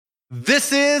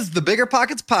This is the Bigger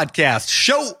Pockets Podcast,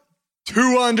 show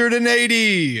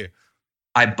 280.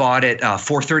 I bought it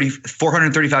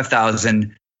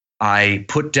 435,000. I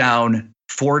put down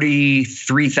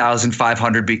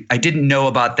 43,500. I didn't know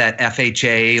about that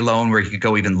FHA loan where you could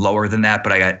go even lower than that,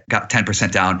 but I got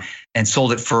 10% down and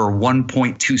sold it for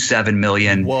 1.27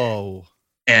 million. Whoa.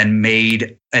 And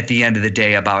made at the end of the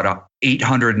day about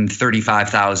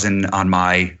 $835,000 on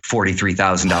my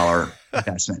 $43,000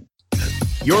 investment.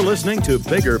 You're listening to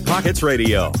Bigger Pockets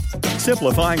Radio,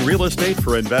 simplifying real estate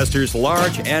for investors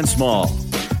large and small.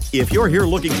 If you're here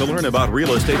looking to learn about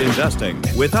real estate investing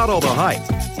without all the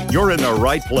hype, you're in the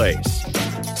right place.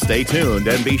 Stay tuned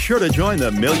and be sure to join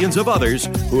the millions of others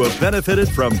who have benefited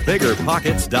from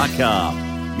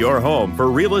BiggerPockets.com, your home for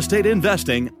real estate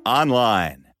investing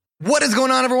online. What is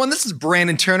going on, everyone? This is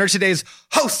Brandon Turner, today's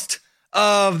host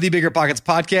of the Bigger Pockets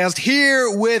Podcast,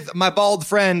 here with my bald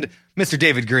friend, Mr.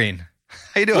 David Green.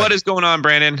 How you doing? What is going on,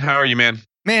 Brandon? How are you, man?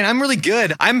 Man, I'm really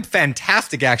good. I'm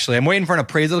fantastic, actually. I'm waiting for an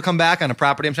appraisal to come back on a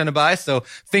property I'm trying to buy, so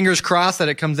fingers crossed that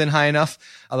it comes in high enough.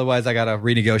 Otherwise, I got to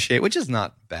renegotiate, which is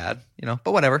not bad,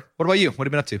 but whatever. What about you? What have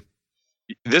you been up to?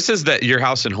 This is your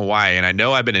house in Hawaii, and I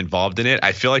know I've been involved in it.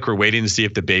 I feel like we're waiting to see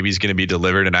if the baby's going to be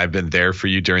delivered, and I've been there for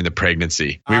you during the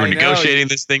pregnancy. We were negotiating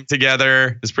this thing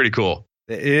together. It's pretty cool.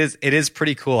 It is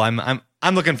pretty cool. I'm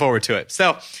looking forward to it.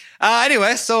 So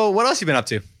anyway, what else you been up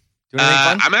to? Doing anything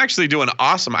fun? I'm actually doing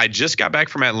awesome. I just got back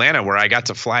from Atlanta where I got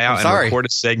to fly out and record a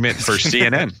segment for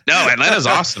CNN. No, Atlanta's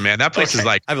awesome, man. That place is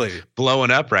I believe you.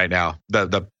 Blowing up right now.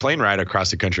 The plane ride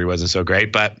across the country wasn't so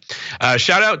great, but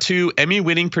shout out to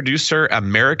Emmy-winning producer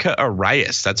America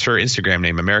Arias. That's her Instagram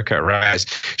name, America Arias.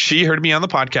 She heard me on the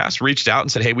podcast, reached out and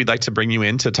said, hey, we'd like to bring you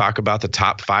in to talk about the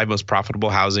top 5 most profitable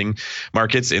housing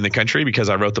markets in the country because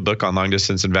I wrote the book on long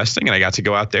distance investing and I got to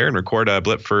go out there and record a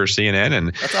blip for CNN and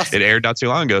It aired not too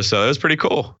long ago. So it was pretty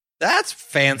cool. That's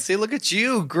fancy. Look at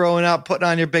you growing up, putting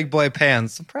on your big boy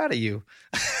pants. I'm proud of you.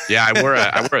 Yeah, I wore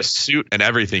a suit and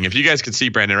everything. If you guys could see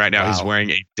Brandon right now, He's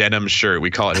wearing a denim shirt. We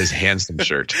call it his handsome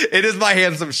shirt. It is my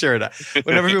handsome shirt.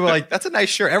 Whenever people are like, that's a nice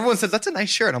shirt. Everyone says, that's a nice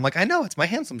shirt. I'm like, I know, it's my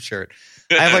handsome shirt.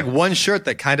 I have one shirt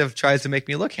that kind of tries to make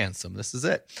me look handsome. This is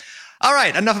it. All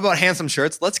right, enough about handsome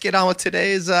shirts. Let's get on with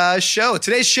today's show.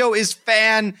 Today's show is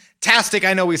fantastic.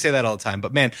 I know we say that all the time,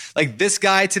 but man, this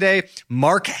guy today,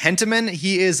 Mark Hentemann,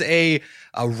 he is a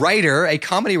writer, a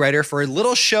comedy writer for a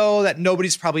little show that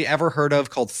nobody's probably ever heard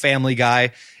of called Family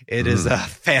Guy. It is a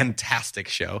fantastic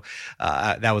show.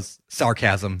 That was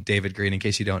sarcasm, David Green, in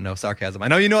case you don't know sarcasm. I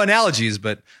know you know analogies,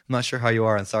 but I'm not sure how you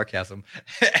are on sarcasm.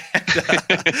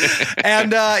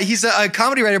 and he's a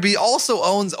comedy writer, but he also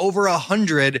owns over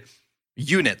 100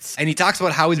 units. And he talks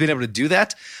about how he's been able to do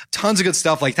that. Tons of good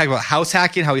stuff. Like, talking about house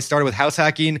hacking, how he started with house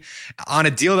hacking on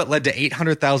a deal that led to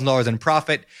 $800,000 in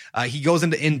profit. He goes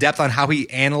into in depth on how he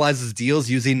analyzes deals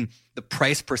using the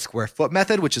price per square foot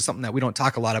method, which is something that we don't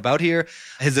talk a lot about here.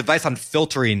 His advice on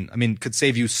filtering, could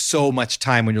save you so much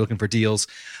time when you're looking for deals.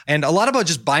 And a lot about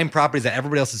just buying properties that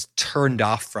everybody else is turned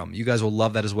off from. You guys will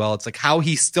love that as well. It's like how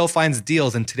he still finds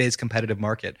deals in today's competitive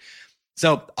market.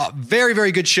 So a very,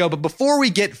 very good show. But before we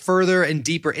get further and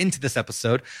deeper into this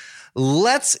episode,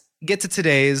 let's get to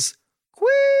today's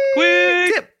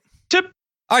quick tip.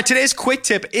 All right, today's quick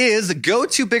tip is go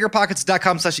to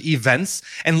biggerpockets.com/events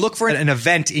and look for an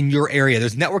event in your area.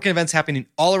 There's networking events happening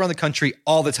all around the country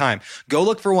all the time. Go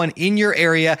look for one in your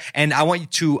area, and I want you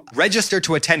to register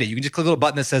to attend it. You can just click a little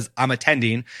button that says, I'm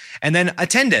attending, and then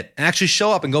attend it and actually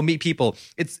show up and go meet people.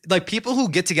 It's like people who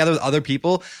get together with other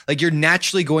people, you're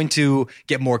naturally going to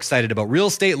get more excited about real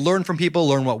estate, learn from people,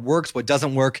 learn what works, what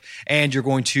doesn't work, and you're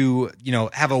going to,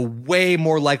 have a way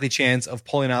more likely chance of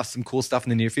pulling off some cool stuff in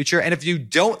the near future. And if you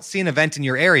don't see an event in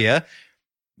your area,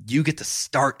 you get to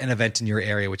start an event in your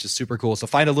area, which is super cool. So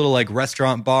find a little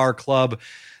restaurant, bar, club,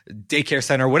 daycare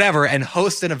center, whatever, and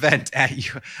host an event at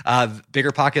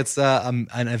Bigger Pockets, an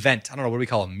event. I don't know, what do we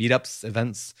call them? Meetups,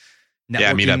 events, networking,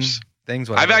 yeah, meetups.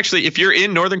 Things. Whatever. I've actually, if you're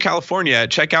in Northern California,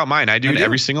 check out mine. I do it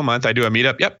every single month. I do a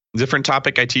meetup. Yep. Different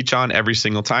topic I teach on every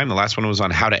single time. The last one was on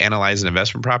how to analyze an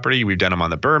investment property. We've done them on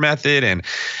the Burr method and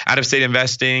out of state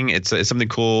investing. It's something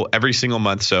cool every single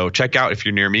month. So check out if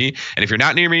you're near me. And if you're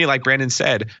not near me, like Brandon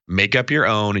said, make up your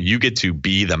own. You get to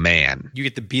be the man. You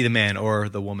get to be the man or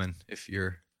the woman if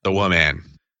you're the woman.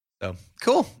 So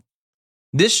cool.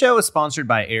 This show is sponsored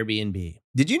by Airbnb.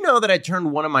 Did you know that I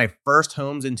turned one of my first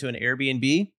homes into an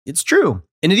Airbnb? It's true.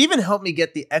 And it even helped me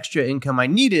get the extra income I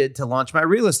needed to launch my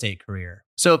real estate career.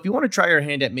 So if you want to try your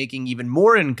hand at making even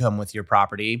more income with your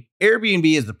property,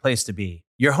 Airbnb is the place to be.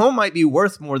 Your home might be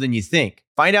worth more than you think.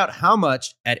 Find out how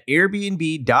much at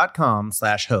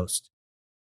airbnb.com/host.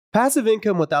 Passive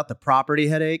income without the property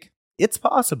headache? It's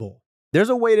possible. There's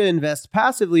a way to invest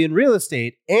passively in real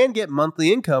estate and get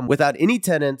monthly income without any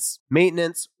tenants,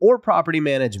 maintenance, or property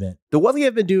management. The Wealthy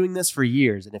have been doing this for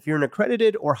years, and if you're an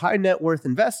accredited or high net worth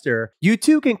investor, you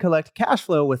too can collect cash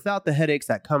flow without the headaches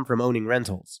that come from owning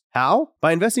rentals. How?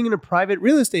 By investing in a private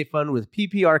real estate fund with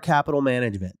PPR Capital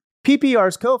Management.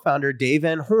 PPR's co-founder Dave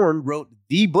Van Horn wrote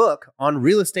the book on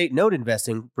real estate note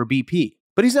investing for BP.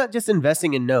 But he's not just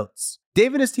investing in notes.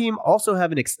 Dave and his team also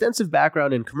have an extensive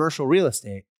background in commercial real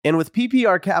estate. And with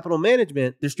PPR Capital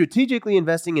Management, they're strategically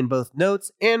investing in both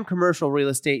notes and commercial real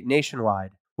estate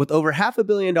nationwide. With over $500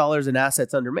 million in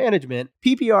assets under management,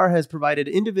 PPR has provided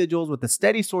individuals with a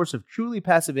steady source of truly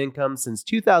passive income since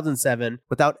 2007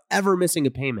 without ever missing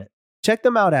a payment. Check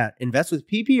them out at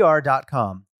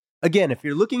investwithppr.com. Again, if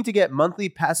you're looking to get monthly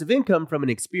passive income from an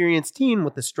experienced team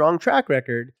with a strong track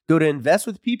record, go to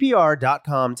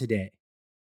investwithppr.com today.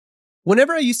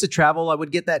 Whenever I used to travel, I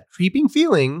would get that creeping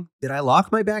feeling that I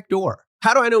locked my back door.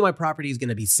 How do I know my property is going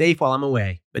to be safe while I'm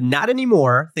away? But not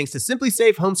anymore, thanks to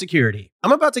SimpliSafe Home Security.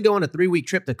 I'm about to go on a 3-week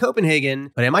trip to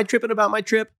Copenhagen, but am I tripping about my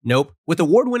trip? Nope. With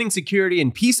award-winning security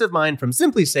and peace of mind from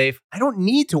SimpliSafe, I don't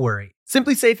need to worry.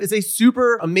 SimpliSafe is a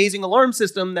super amazing alarm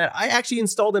system that I actually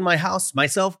installed in my house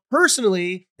myself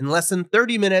personally in less than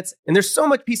 30 minutes. And there's so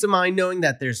much peace of mind knowing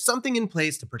that there's something in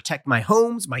place to protect my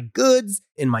homes, my goods,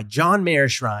 and my John Mayer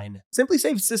shrine.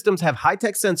 SimpliSafe systems have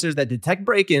high-tech sensors that detect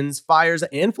break-ins, fires,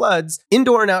 and floods,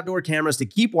 indoor and outdoor cameras to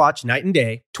keep watch night and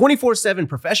day, 24/7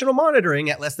 professional monitoring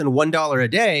at less than $1 a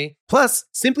day. Plus,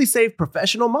 SimpliSafe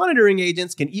professional monitoring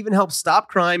agents can even help stop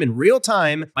crime in real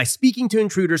time by speaking to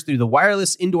intruders through the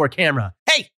wireless indoor camera.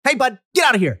 Hey, bud, get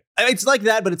out of here. It's like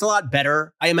that, but it's a lot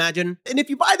better, I imagine. And if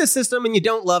you buy the system and you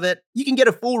don't love it, you can get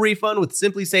a full refund with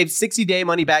SimpliSafe's 60-day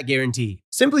money-back guarantee.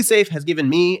 SimpliSafe has given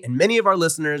me and many of our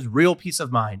listeners real peace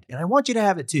of mind, and I want you to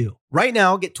have it too. Right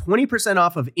now, get 20%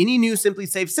 off of any new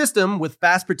SimpliSafe system with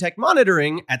Fast Protect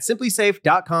monitoring at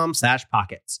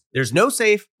simplisafe.com/pockets. There's no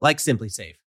safe like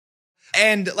SimpliSafe.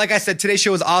 And like I said, today's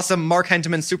show is awesome. Mark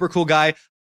Hentemann, super cool guy.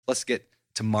 Let's get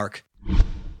to Mark.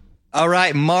 All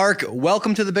right, Mark,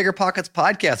 welcome to the Bigger Pockets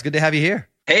podcast. Good to have you here.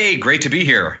 Hey, great to be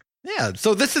here. Yeah,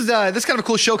 so this is kind of a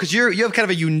cool show because you have kind of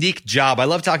a unique job. I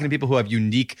love talking to people who have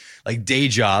unique like day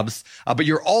jobs, but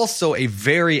you're also a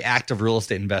very active real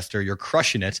estate investor. You're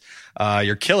crushing it.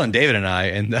 You're killing David and I,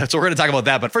 and so we're going to talk about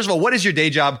that. But first of all, what is your day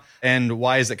job, and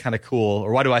why is it kind of cool,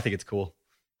 or why do I think it's cool?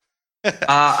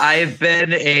 I've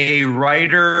been a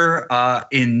writer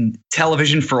in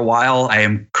television for a while. I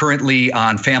am currently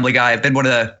on Family Guy. I've been one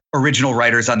of the original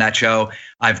writers on that show.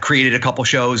 I've created a couple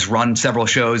shows, run several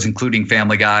shows, including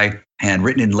Family Guy, and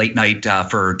written in late night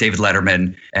for David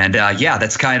Letterman. And yeah,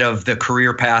 that's kind of the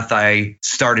career path I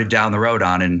started down the road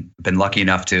on, and been lucky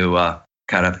enough to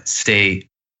kind of stay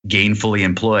gainfully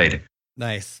employed.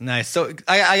 Nice. So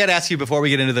I got to ask you before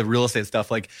we get into the real estate stuff,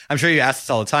 like I'm sure you ask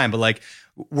this all the time, but like,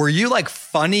 were you like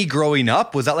funny growing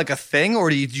up? Was that like a thing, or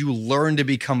did you learn to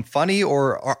become funny,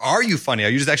 or are you funny? Are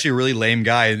you just actually a really lame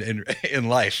guy in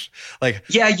life? Like,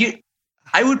 yeah,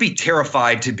 I would be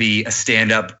terrified to be a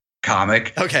stand-up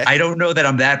comic. Okay. I don't know that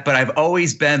I'm that, but I've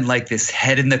always been like this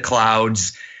head in the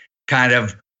clouds, kind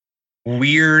of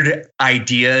weird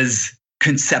ideas,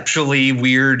 conceptually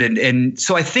weird. And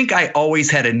so I think I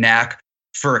always had a knack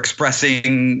for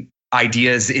expressing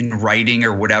ideas in writing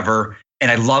or whatever. And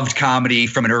I loved comedy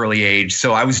from an early age.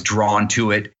 So I was drawn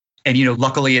to it. And,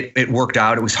 luckily it worked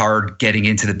out. It was hard getting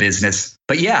into the business.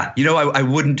 But yeah, I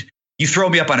wouldn't, you throw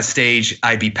me up on a stage,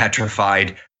 I'd be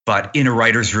petrified. But in a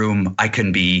writer's room, I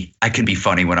can be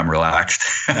funny when I'm relaxed.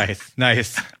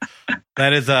 Nice.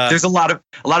 That is there's a lot of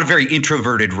very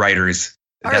introverted writers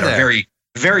that are very,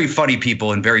 very funny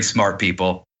people and very smart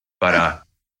people. But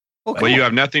well, you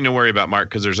have nothing to worry about, Mark,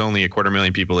 because there's only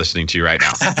 250,000 people listening to you right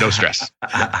now. No stress.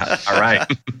 All right.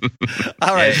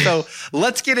 All right. So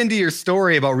let's get into your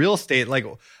story about real estate. Like,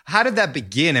 how did that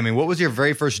begin? I mean, what was your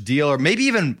very first deal? Or maybe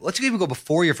let's even go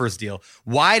before your first deal.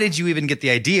 Why did you even get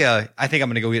the idea, I think I'm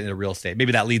going to go get into real estate?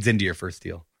 Maybe that leads into your first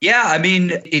deal. Yeah, I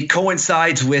mean, it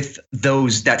coincides with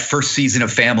that first season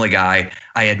of Family Guy.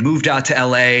 I had moved out to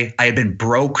LA. I had been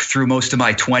broke through most of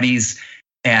my 20s.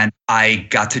 And I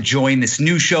got to join this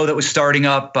new show that was starting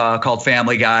up called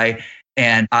Family Guy.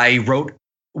 And I wrote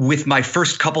with my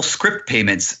first couple script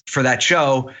payments for that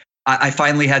show. I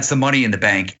finally had some money in the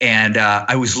bank, and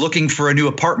I was looking for a new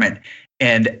apartment.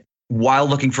 And while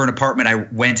looking for an apartment, I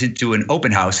went into an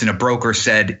open house, and a broker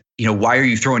said, why are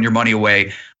you throwing your money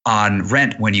away on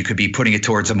rent when you could be putting it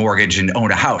towards a mortgage and own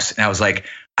a house? And I was like,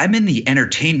 I'm in the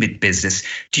entertainment business.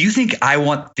 Do you think I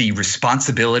want the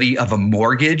responsibility of a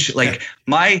mortgage? Like,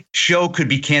 my show could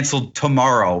be canceled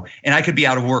tomorrow and I could be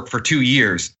out of work for 2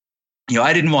 years.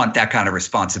 I didn't want that kind of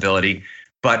responsibility,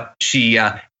 but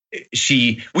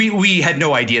we had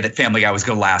no idea that Family Guy was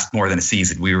going to last more than a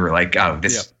season. We were like, oh,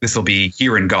 this will be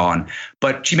here and gone.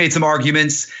 But she made some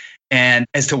arguments and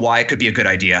as to why it could be a good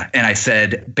idea. And I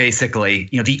said, basically,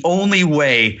 the only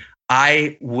way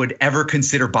I would ever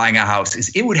consider buying a house is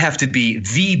it would have to be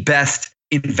the best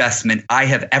investment I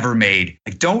have ever made.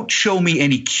 Like, don't show me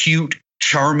any cute,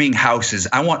 charming houses.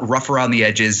 I want rough around the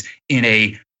edges in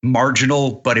a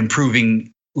marginal but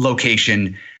improving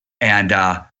location. And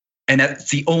that's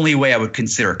the only way I would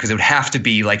consider, because it would have to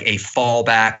be like a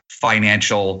fallback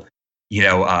financial,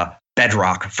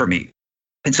 bedrock for me.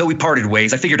 And so we parted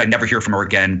ways. I figured I'd never hear from her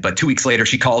again. But 2 weeks later,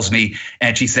 she calls me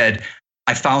and she said,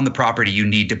 I found the property you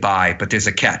need to buy, but there's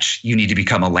a catch. You need to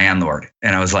become a landlord.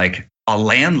 And I was like, a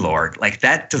landlord? Like,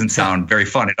 that doesn't sound very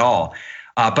fun at all.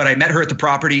 But I met her at the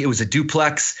property. It was a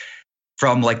duplex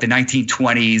from like the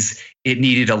 1920s. It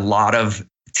needed a lot of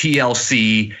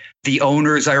TLC. The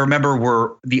owners, I remember,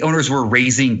 were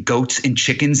raising goats and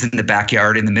chickens in the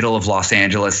backyard in the middle of Los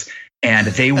Angeles. And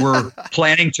they were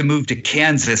planning to move to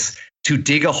Kansas to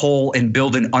dig a hole and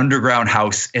build an underground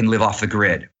house and live off the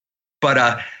grid.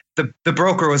 But the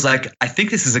broker was like, I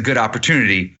think this is a good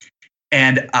opportunity.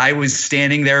 And I was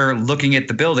standing there looking at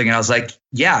the building and I was like,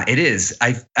 yeah, it is.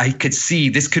 I could see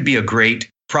this could be a great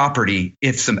property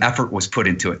if some effort was put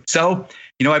into it. So,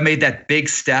 I made that big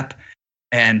step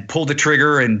and pulled the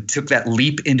trigger and took that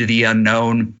leap into the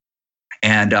unknown.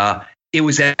 And it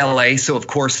was LA. So, of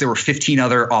course, there were 15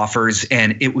 other offers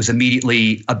and it was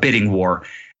immediately a bidding war.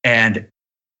 And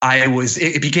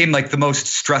it became like the most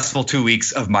stressful 2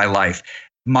 weeks of my life.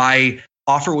 My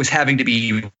offer was having to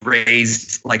be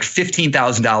raised like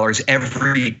 $15,000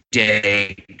 every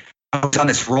day. I was on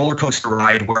this roller coaster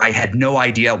ride where I had no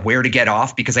idea where to get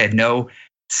off because I had no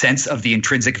sense of the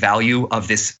intrinsic value of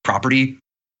this property.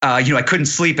 I couldn't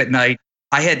sleep at night.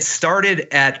 I had started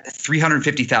at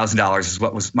 $350,000 is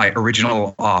what was my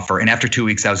original offer. And after 2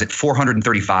 weeks, I was at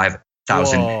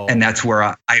 $435,000. And that's where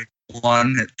I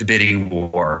won the bidding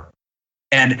war.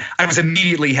 And I was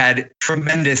immediately had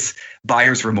tremendous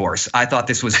buyer's remorse. I thought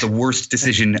this was the worst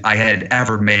decision I had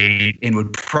ever made and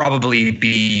would probably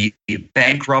be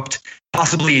bankrupt,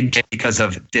 possibly in jail because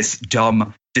of this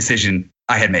dumb decision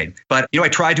I had made. But, I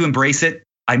tried to embrace it.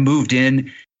 I moved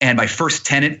in and my first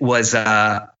tenant was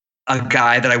a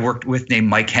guy that I worked with named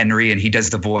Mike Henry, and he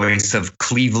does the voice of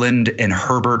Cleveland and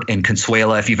Herbert and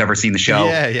Consuela, if you've ever seen the show.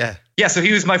 Yeah, so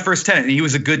he was my first tenant. And he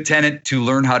was a good tenant to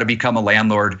learn how to become a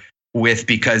landlord with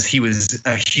because he was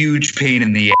a huge pain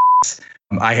in the ass.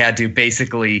 I had to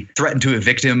basically threaten to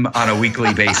evict him on a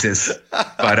weekly basis.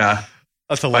 But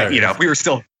that's hilarious. But, we were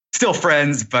still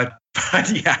friends. But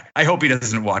yeah, I hope he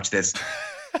doesn't watch this.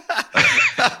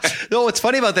 No, what's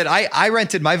funny about that, I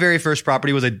rented my very first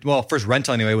property first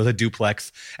rental anyway, was a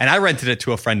duplex, and I rented it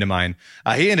to a friend of mine.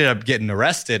 He ended up getting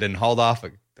arrested and hauled off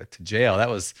to jail. That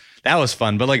was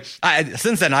fun. But like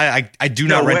since then, I do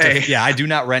not rent. I do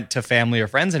not rent to family or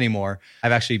friends anymore.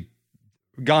 I've actually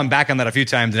gone back on that a few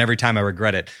times, and every time I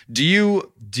regret it. Do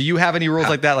you have any rules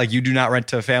like that? Like, you do not rent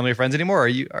to family or friends anymore? Or are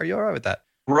you all right with that?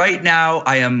 Right now,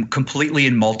 I am completely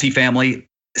in multifamily.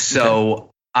 So. Okay.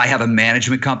 I have a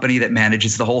management company that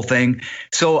manages the whole thing.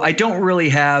 So I don't really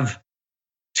have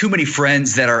too many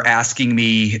friends that are asking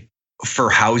me for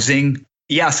housing.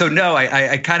 Yeah. So no,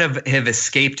 I kind of have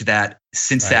escaped that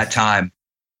since that time.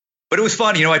 But it was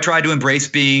fun. I tried to embrace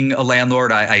being a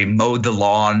landlord. I mowed the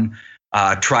lawn,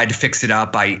 tried to fix it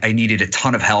up. I needed a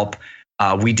ton of help.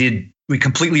 We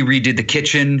completely redid the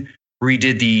kitchen,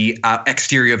 redid the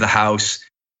exterior of the house,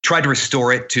 tried to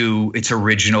restore it to its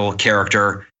original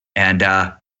character. And,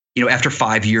 after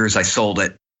 5 years, I sold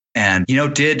it and,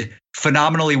 did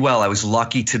phenomenally well. I was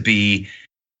lucky to be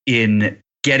in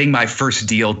getting my first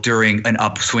deal during an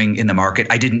upswing in the market.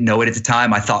 I didn't know it at the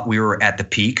time. I thought we were at the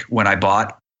peak when I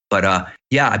bought. But I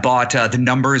bought, the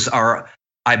numbers are,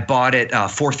 I bought it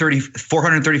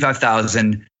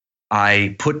 $435,000.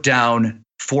 I put down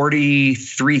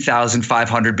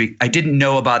 $43,500. I didn't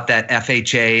know about that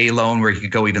FHA loan where you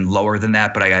could go even lower than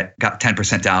that, but I got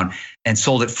 10% down and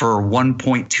sold it for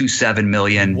 $1.27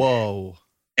 million. Whoa.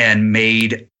 And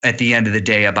made at the end of the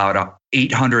day about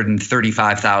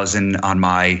 $835,000 on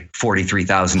my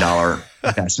 $43,000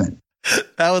 investment.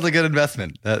 That was a good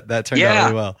investment. That turned out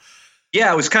really well.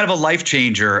 Yeah, it was kind of a life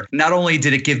changer. Not only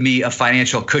did it give me a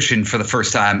financial cushion for the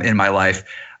first time in my life,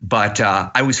 but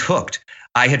I was hooked.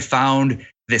 I had found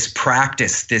this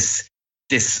practice, this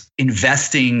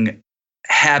investing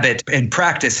habit and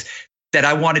practice that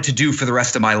I wanted to do for the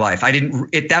rest of my life.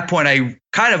 At that point, I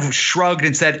kind of shrugged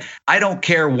and said, I don't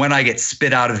care when I get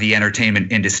spit out of the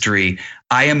entertainment industry.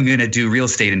 I am going to do real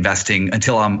estate investing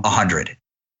until I'm 100.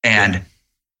 And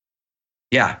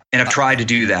and I've tried to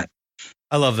do that.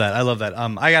 I love that.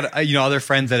 I got other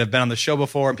friends that have been on the show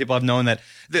before, and people have known that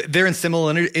they're in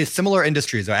similar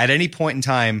industries. At any point in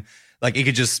time, like it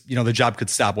could just, the job could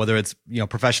stop, whether it's,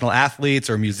 professional athletes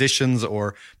or musicians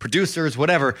or producers,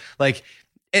 whatever. Like,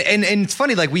 and it's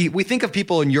funny, like we think of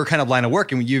people in your kind of line of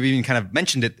work, and you've even kind of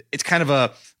mentioned it. It's kind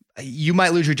of you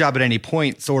might lose your job at any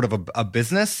point, sort of a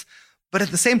business, but at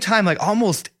the same time, like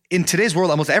almost in today's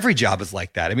world, almost every job is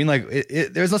like that. I mean, like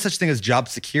there's no such thing as job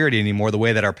security anymore, the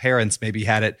way that our parents maybe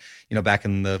had it, back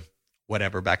in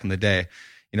the day.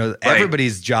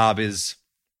 Everybody's job is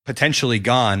potentially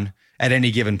gone at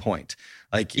any given point.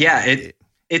 Like,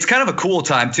 it's kind of a cool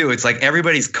time too. It's like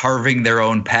everybody's carving their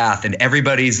own path, and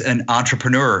everybody's an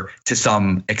entrepreneur to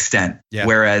some extent. Yeah.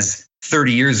 Whereas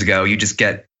 30 years ago, you just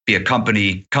be a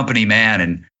company man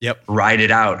and ride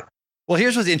it out. Well,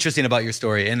 here's what's interesting about your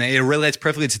story, and it relates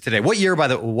perfectly to today. What year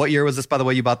was this, by the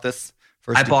way, you bought this?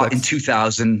 I bought in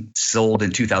 2000, sold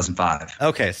in 2005.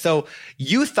 Okay. So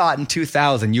you thought in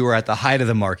 2000 you were at the height of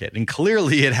the market, and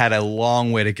clearly it had a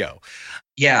long way to go.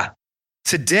 Yeah.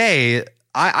 Today,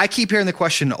 I keep hearing the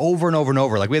question over and over and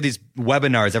over. Like we have these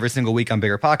webinars every single week on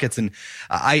Bigger Pockets, and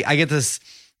I get this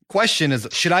question is,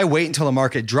 should I wait until the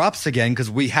market drops again? Because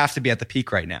we have to be at the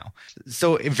peak right now.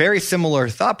 So a very similar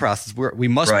thought process. We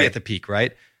must be at the peak,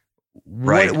 right?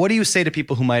 Right. What do you say to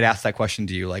people who might ask that question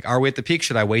to you? Like, are we at the peak?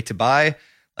 Should I wait to buy?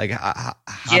 Like, how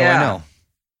do I know?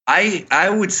 I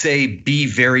would say be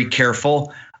very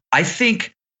careful. I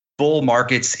think bull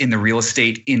markets in the real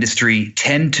estate industry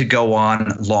tend to go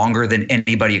on longer than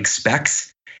anybody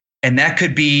expects. And that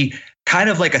could be kind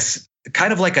of like a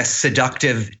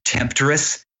seductive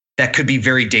temptress that could be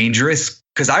very dangerous.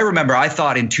 Because I remember I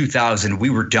thought in 2000 we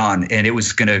were done and it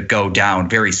was going to go down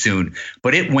very soon.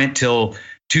 But it went till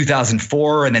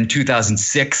 2004 and then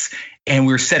 2006. And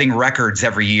we were setting records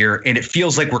every year. And it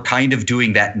feels like we're kind of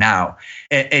doing that now.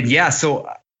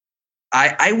 So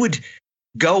I would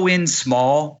go in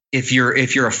small. If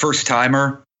you're a first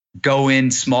timer, go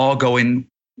in small, go in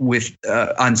with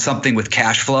on something with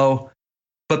cash flow,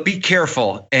 but be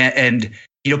careful. And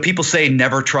people say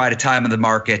never try to time in the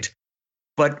market,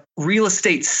 but real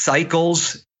estate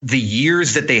cycles, the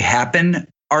years that they happen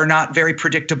are not very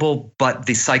predictable, but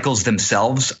the cycles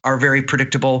themselves are very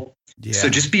predictable. Yeah. So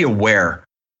just be aware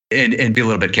and be a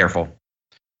little bit careful.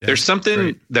 There's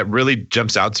something that really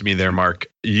jumps out to me there, Mark.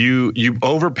 You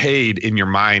overpaid in your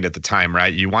mind at the time,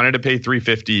 right? You wanted to pay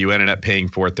 $350, you ended up paying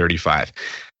 $435.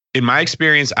 In my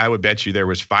experience, I would bet you there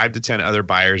was 5 to 10 other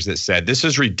buyers that said, this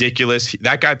is ridiculous.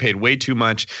 That guy paid way too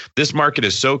much. This market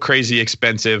is so crazy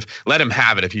expensive. Let him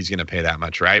have it if he's going to pay that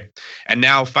much, right? And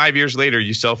now 5 years later,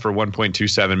 you sell for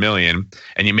 $1.27 million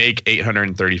and you make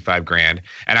 $835,000.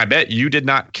 And I bet you did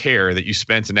not care that you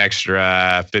spent an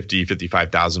extra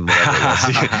 $55,000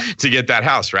 whatever it was to get that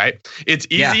house, right? It's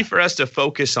easy for us to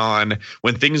focus on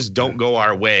when things don't go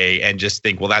our way and just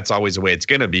think, well, that's always the way it's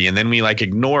going to be. And then we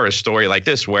ignore a story like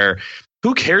this where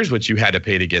who cares what you had to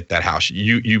pay to get that house?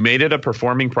 You made it a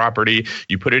performing property.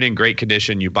 You put it in great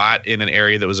condition. You bought in an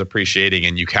area that was appreciating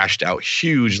and you cashed out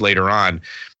huge later on.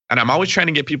 And I'm always trying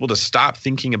to get people to stop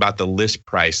thinking about the list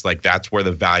price. Like that's where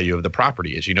the value of the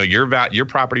property is. Your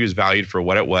property was valued for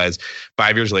what it was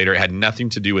 5 years later. It had nothing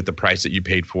to do with the price that you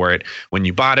paid for it when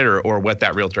you bought it or what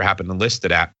that realtor happened to list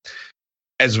it at.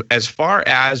 As far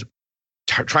as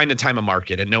trying to time a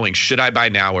market and knowing, should I buy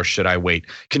now or should I wait?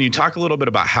 Can you talk a little bit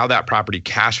about how that property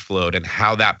cash flowed and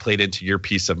how that played into your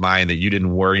peace of mind that you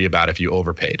didn't worry about if you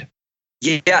overpaid?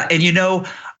 Yeah. And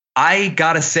I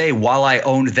got to say, while I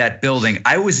owned that building,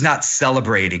 I was not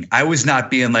celebrating. I was not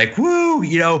being like,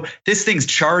 woo, this thing's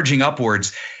charging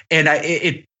upwards. And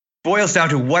it boils down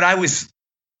to what I was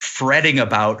fretting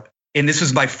about. And this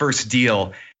was my first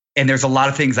deal. And there's a lot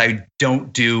of things I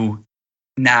don't do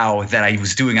now that I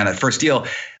was doing on that first deal.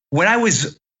 When I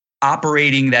was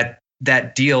operating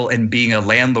that deal and being a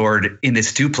landlord in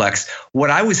this duplex, what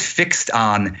I was fixed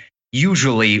on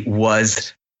usually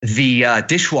was the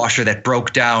dishwasher that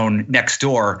broke down next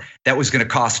door that was going to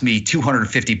cost me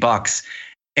 $250.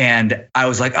 And I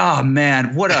was like, oh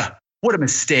man, what a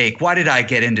mistake. Why did I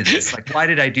get into this? Why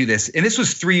did I do this? And this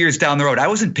was 3 years down the road. I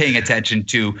wasn't paying attention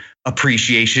to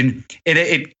appreciation. And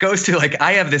it goes to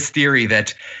I have this theory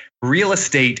that real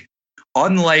estate,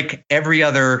 unlike every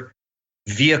other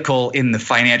vehicle in the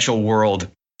financial world,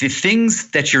 the things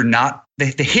that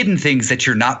the hidden things that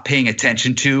you're not paying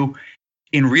attention to,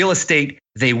 in real estate,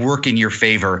 they work in your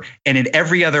favor. And in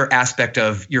every other aspect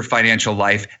of your financial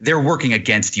life, they're working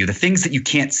against you. The things that you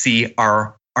can't see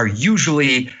are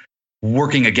usually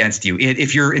working against you.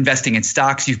 If you're investing in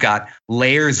stocks, you've got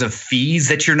layers of fees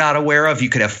that you're not aware of. You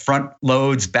could have front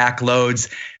loads, back loads,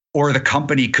 or the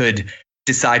company could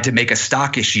decide to make a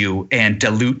stock issue and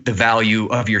dilute the value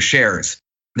of your shares.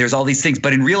 There's all these things.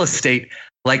 But in real estate,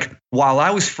 like while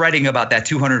I was fretting about that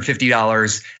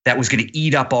 $250 that was going to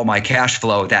eat up all my cash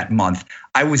flow that month,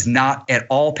 I was not at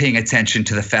all paying attention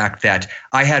to the fact that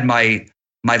I had my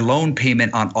loan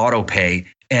payment on auto pay,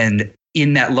 and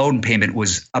in that loan payment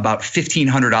was about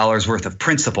 $1,500 worth of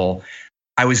principal.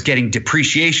 I was getting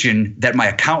depreciation that my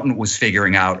accountant was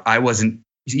figuring out. I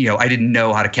didn't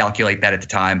know how to calculate that at the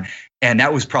time. And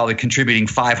that was probably contributing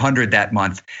 $500 that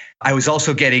month. I was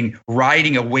also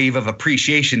riding a wave of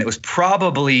appreciation that was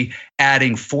probably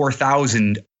adding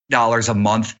 $4,000 a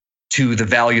month to the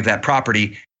value of that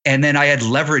property. And then I had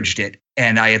leveraged it,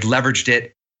 and I had leveraged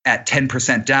it at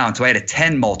 10% down. So I had a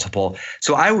 10 multiple.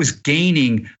 So I was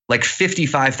gaining like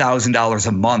 $55,000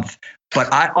 a month.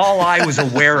 But all I was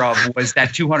aware of was that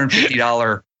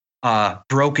 $250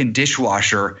 broken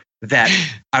dishwasher that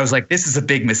I was like, this is a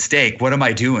big mistake. What am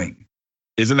I doing?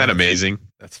 Isn't that amazing?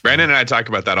 Brandon and I talk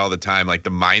about that all the time. Like the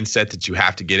mindset that you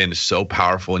have to get in is so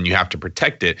powerful, and you have to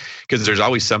protect it because there's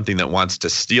always something that wants to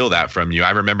steal that from you.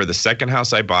 I remember the second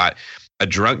house I bought, a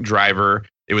drunk driver.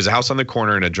 It was a house on the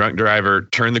corner, and a drunk driver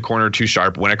turned the corner too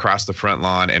sharp, went across the front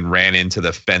lawn, and ran into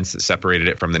the fence that separated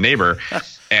it from the neighbor.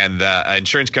 And the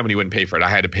insurance company wouldn't pay for it. I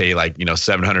had to pay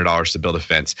 $700 to build a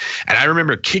fence. And I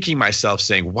remember kicking myself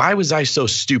saying, why was I so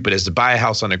stupid as to buy a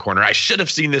house on the corner? I should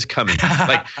have seen this coming.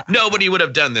 Like nobody would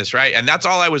have done this, right? And that's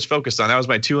all I was focused on. That was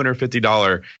my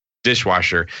 $250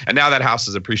 dishwasher. And now that house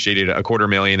is appreciated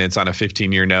 $250,000. It's on a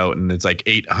 15-year note, and it's like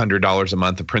 $800 a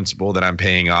month of principal that I'm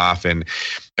paying off. And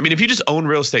I mean, if you just own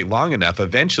real estate long enough,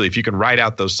 eventually, if you can ride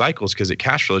out those cycles because it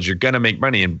cash flows, you're going to make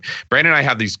money. And Brandon and I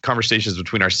have these conversations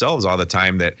between ourselves all the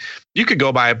time that you could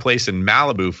go buy a place in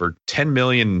Malibu for $10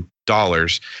 million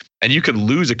and you could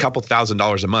lose a couple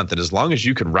 $1,000s a month. And as long as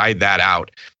you can ride that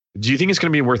out, do you think it's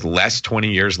going to be worth less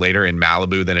 20 years later in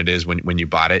Malibu than it is when you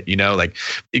bought it? Like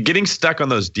getting stuck on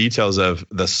those details of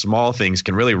the small things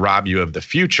can really rob you of the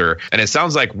future. And it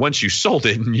sounds like once you sold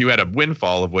it and you had a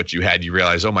windfall of what you had, you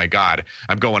realize, oh my God,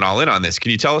 I'm going all in on this.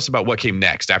 Can you tell us about what came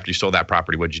next after you sold that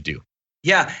property? What'd you do?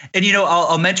 Yeah. And,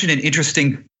 I'll mention an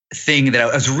interesting thing that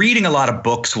I was reading a lot of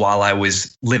books while I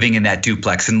was living in that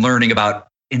duplex and learning about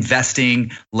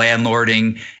investing,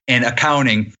 landlording, and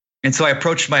accounting. And so I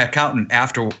approached my accountant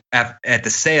at the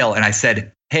sale, and I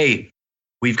said, hey,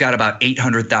 we've got about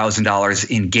 $800,000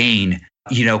 in gain.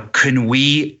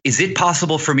 Is it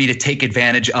possible for me to take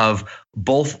advantage of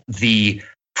both the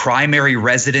primary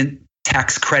resident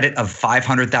tax credit of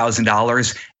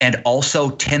 $500,000 and also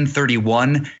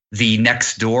 1031 the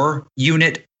next door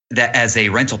unit that as a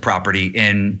rental property?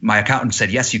 And my accountant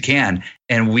said, yes, you can.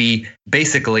 And we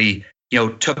basically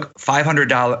took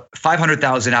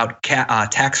 $500,000 out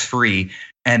tax free,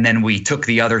 and then we took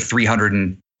the other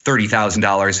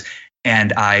 $330,000,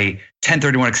 and I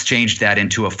 1031 exchanged that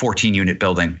into a 14-unit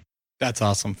building. That's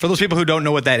awesome. For those people who don't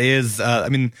know what that is,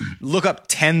 look up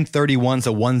 1031,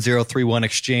 so 1031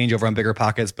 exchange over on Bigger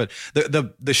Pockets. But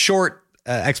the short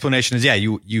explanation is,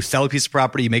 you sell a piece of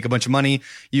property, you make a bunch of money.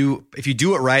 If you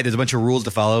do it right, there's a bunch of rules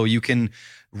to follow. You can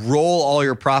roll all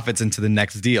your profits into the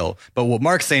next deal. But what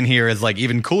Mark's saying here is like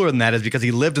even cooler than that is because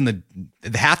he lived in the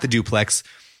half the duplex.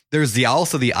 There's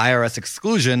also the IRS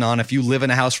exclusion on if you live in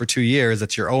a house for 2 years,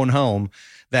 that's your own home,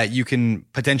 that you can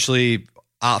potentially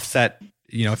offset,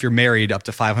 if you're married, up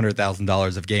to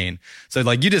 $500,000 of gain. So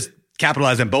like you just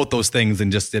capitalize on both those things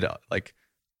and just did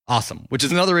awesome, which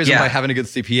is another reason why having a good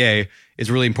CPA is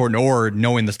really important, or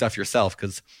knowing the stuff yourself,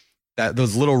 because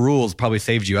those little rules probably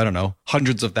saved you, I don't know,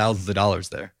 hundreds of thousands of dollars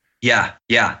there. Yeah,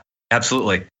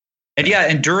 absolutely.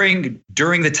 And during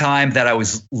the time that I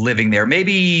was living there,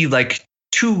 maybe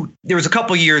there was a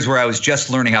couple of years where I was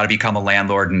just learning how to become a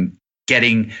landlord and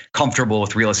getting comfortable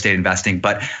with real estate investing.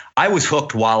 But I was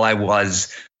hooked while I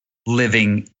was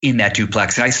living in that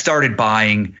duplex, and I started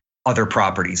buying other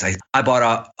properties. I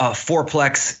bought a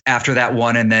fourplex after that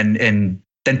one, and then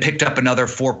picked up another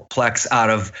fourplex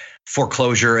out of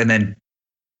foreclosure, and then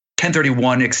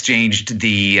 1031 exchanged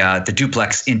the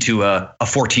duplex into a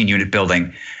 14-unit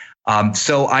building.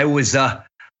 So I was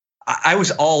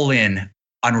all in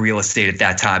on real estate at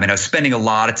that time, and I was spending a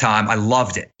lot of time. I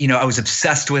loved it. I was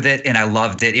obsessed with it, and I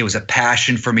loved it. It was a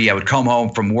passion for me. I would come home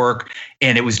from work,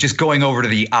 and it was just going over to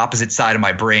the opposite side of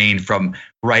my brain from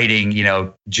writing,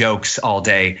 jokes all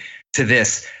day to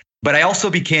this. But I also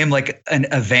became like an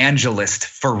evangelist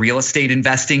for real estate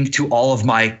investing to all of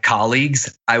my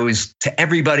colleagues. To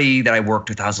everybody that I worked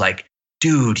with, I was like,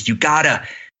 dude, you gotta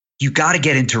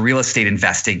get into real estate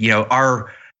investing.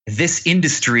 This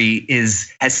industry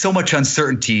has so much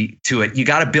uncertainty to it. You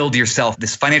got to build yourself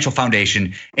this financial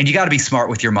foundation, and you got to be smart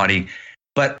with your money.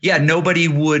 But yeah, nobody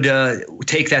would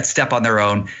take that step on their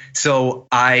own. So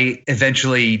I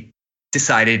eventually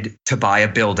decided to buy a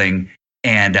building,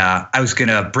 and I was going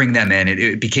to bring them in.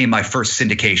 It became my first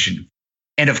syndication.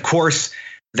 And of course,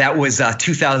 that was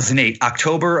 2008,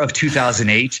 October of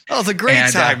 2008. Oh, it's a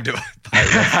great time to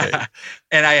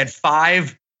and I had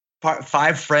five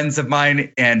friends of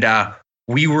mine, and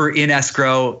we were in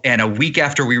escrow. And a week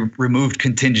after we removed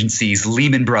contingencies,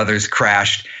 Lehman Brothers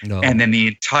crashed, and then the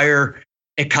entire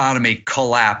economy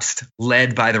collapsed,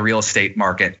 led by the real estate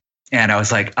market. And I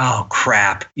was like, oh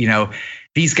crap,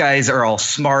 these guys are all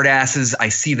smart asses. I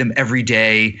see them every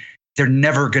day. They're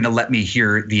never going to let me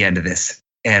hear the end of this,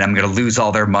 and I'm going to lose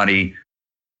all their money.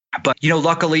 But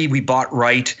luckily we bought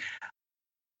right.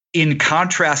 In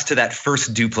contrast to that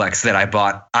first duplex that I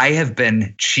bought, I have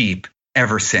been cheap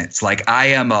ever since. Like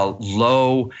I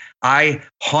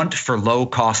hunt for low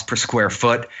cost per square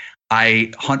foot.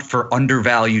 I hunt for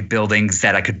undervalued buildings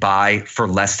that I could buy for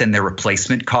less than their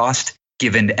replacement cost,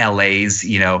 given LA's,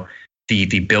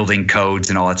 the building codes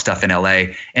and all that stuff in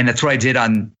LA. And that's what I did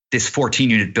on this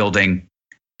 14-unit building.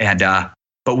 And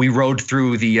but we rode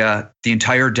through the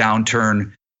entire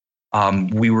downturn.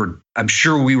 I'm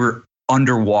sure we were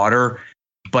underwater,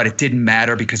 but it didn't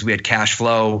matter because we had cash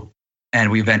flow, and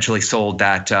we eventually sold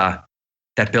that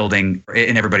building,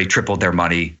 and everybody tripled their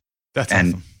money. That's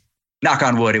awesome. Knock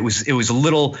on wood, it was a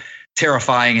little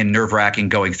terrifying and nerve-wracking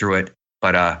going through it,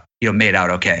 but made out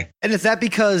okay. And is that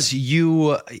because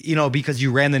because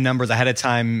you ran the numbers ahead of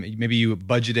time? Maybe you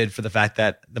budgeted for the fact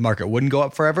that the market wouldn't go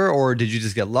up forever, or did you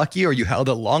just get lucky, or you held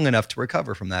it long enough to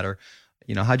recover from that, or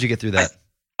how'd you get through that?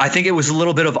 I think it was a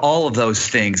little bit of all of those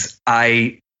things.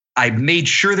 I made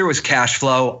sure there was cash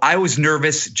flow. I was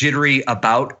nervous, jittery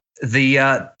about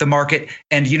the market.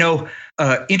 And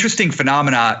interesting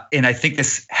phenomena, and I think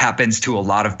this happens to a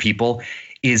lot of people,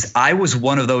 is I was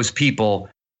one of those people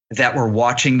that were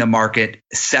watching the market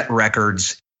set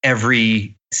records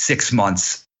every 6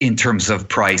 months in terms of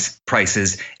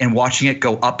prices, and watching it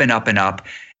go up and up and up.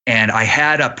 And I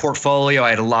had a portfolio.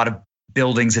 I had a lot of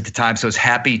buildings at the time, so I was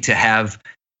happy to have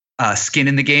skin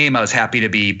in the game. I was happy to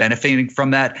be benefiting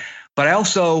from that. But I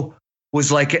also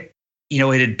was like,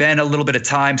 it had been a little bit of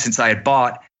time since I had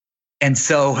bought. And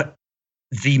so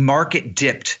the market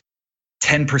dipped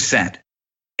 10%.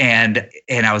 And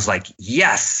I was like,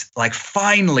 yes, like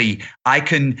finally I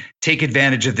can take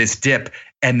advantage of this dip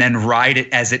and then ride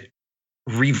it as it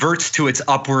reverts to its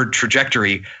upward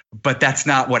trajectory. But that's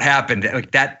not what happened. Like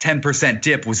that 10%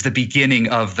 dip was the beginning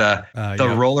of the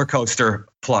roller coaster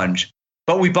plunge.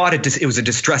 But we bought it. It was a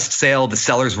distressed sale. The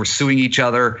sellers were suing each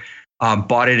other.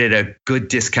 Bought it at a good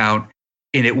discount,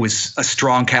 and it was a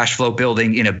strong cash flow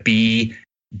building in a B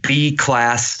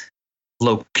class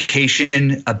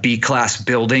location, a B class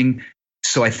building.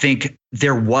 So I think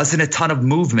there wasn't a ton of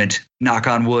movement, knock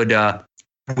on wood,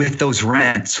 with those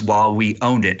rents while we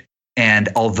owned it. And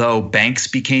although banks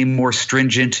became more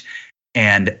stringent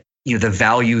and the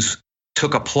values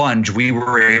took a plunge, we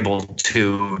were able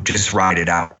to just ride it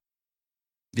out.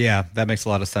 Yeah, that makes a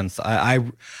lot of sense. I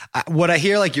what I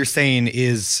hear like you're saying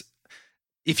is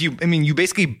you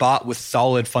basically bought with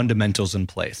solid fundamentals in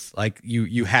place. Like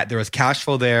there was cash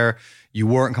flow there. You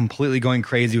weren't completely going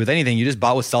crazy with anything. You just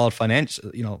bought with solid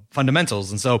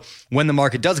fundamentals. And so when the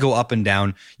market does go up and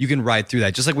down, you can ride through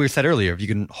that. Just like we said earlier, if you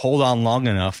can hold on long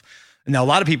enough. Now, a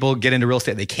lot of people get into real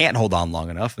estate, they can't hold on long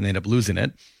enough and they end up losing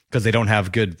it because they don't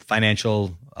have good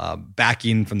financial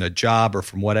backing from the job or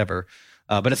from whatever.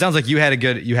 But it sounds like you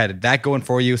had that going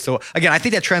for you. So again, I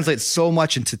think that translates so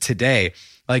much into today.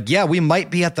 Like, yeah, we might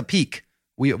be at the peak.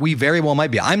 We very well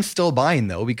might be. I'm still buying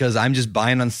though, because I'm just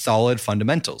buying on solid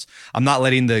fundamentals. I'm not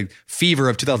letting the fever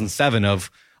of 2007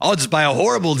 of I'll just buy a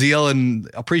horrible deal and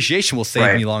appreciation will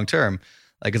save me long term.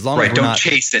 Like as long as we're don't not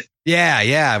chase it.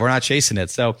 Yeah, we're not chasing it.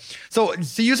 So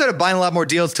you started buying a lot more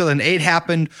deals till then 8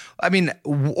 happened. I mean,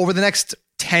 over the next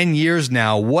 10 years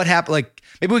now, what happened? Like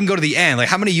maybe we can go to the end. Like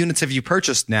how many units have you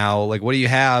purchased now? Like what do you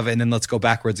have? And then let's go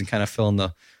backwards and kind of fill in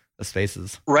the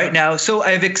spaces. Right now, so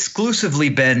I've exclusively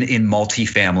been in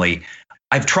multifamily.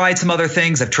 I've tried some other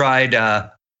things. I've tried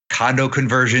condo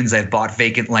conversions. I've bought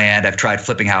vacant land. I've tried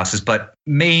flipping houses, but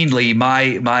mainly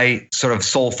my sort of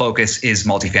sole focus is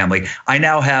multifamily. I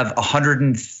now have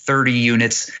 130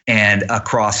 units and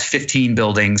across 15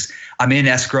 buildings. I'm in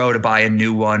escrow to buy a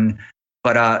new one,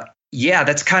 but Yeah,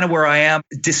 that's kind of where I am.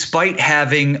 Despite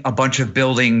having a bunch of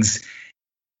buildings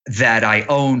that I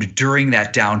owned during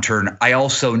that downturn, I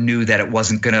also knew that it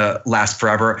wasn't going to last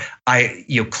forever.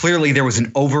 Clearly there was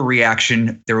an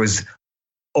overreaction. There was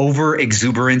over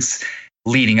exuberance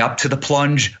leading up to the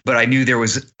plunge, but I knew there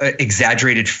was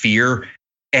exaggerated fear.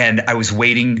 And I was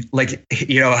waiting,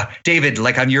 David,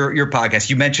 like on your podcast,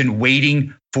 you mentioned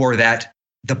waiting for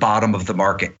the bottom of the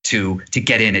market to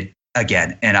get in it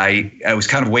again. And I was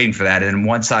kind of waiting for that. And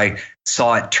once I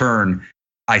saw it turn,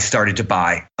 I started to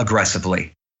buy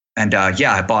aggressively. And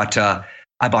I bought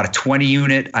a 20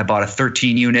 unit. I bought a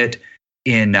 13 unit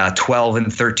in 12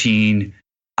 and 13.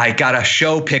 I got a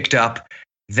show picked up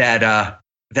that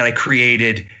I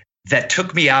created that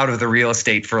took me out of the real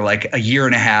estate for like a year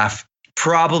and a half,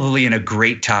 probably in a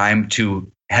great time to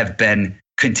have been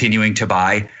continuing to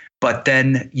buy. But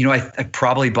then, I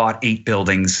probably bought 8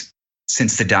 buildings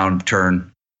since the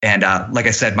downturn. And like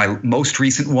I said, my most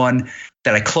recent one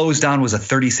that I closed on was a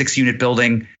 36 unit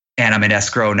building. And I'm in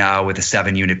escrow now with a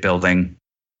 7 unit building.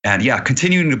 And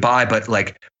continuing to buy, but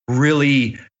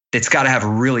really, it's got to have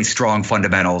really strong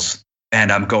fundamentals.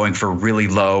 And I'm going for really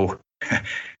low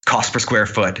cost per square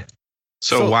foot.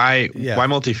 So why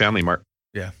multifamily, Mark?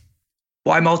 Yeah.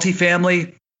 Why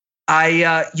multifamily?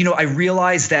 I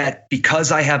realized that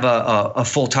because I have a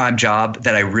full-time job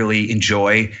that I really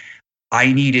enjoy,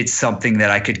 I needed something that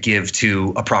I could give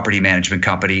to a property management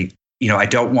company. I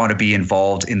don't want to be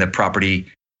involved in the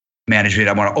property management.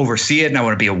 I want to oversee it and I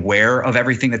want to be aware of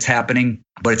everything that's happening,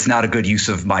 but it's not a good use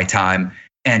of my time.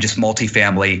 And just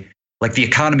multifamily, like the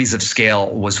economies of scale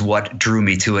was what drew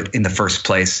me to it in the first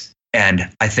place.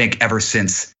 And I think ever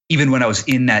since, even when I was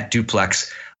in that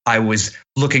duplex, I was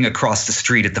looking across the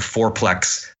street at the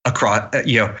fourplex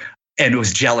and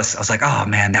was jealous. I was like, oh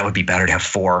man, that would be better to have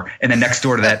 4. And then next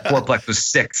door to that fourplex was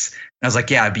 6. And I was like,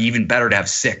 yeah, it'd be even better to have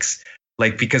 6.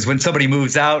 Because when somebody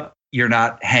moves out, you're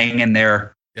not hanging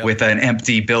there with an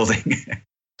empty building.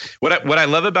 What I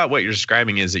love about what you're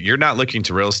describing is that you're not looking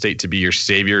to real estate to be your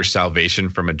savior or salvation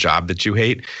from a job that you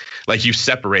hate. Like you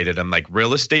separated them. Like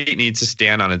real estate needs to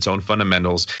stand on its own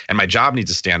fundamentals and my job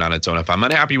needs to stand on its own. If I'm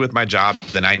unhappy with my job,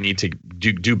 then I need to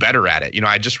do better at it.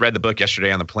 I just read the book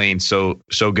yesterday on the plane. So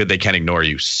good they can't ignore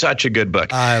you. Such a good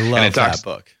book. I love that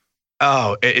book.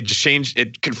 Oh, it just changed.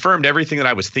 It confirmed everything that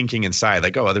I was thinking inside.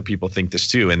 Like, other people think this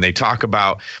too. And they talk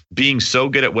about being so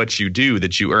good at what you do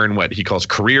that you earn what he calls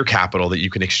career capital that you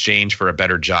can exchange for a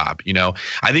better job.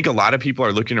 I think a lot of people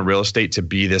are looking at real estate to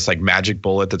be this magic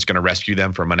bullet that's going to rescue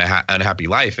them from an unhappy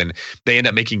life. And they end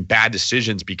up making bad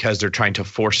decisions because they're trying to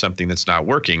force something that's not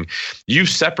working. You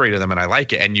separated them and I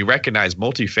like it. And you recognize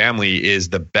multifamily is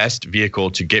the best vehicle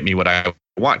to get me what I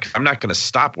want. I'm not going to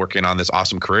stop working on this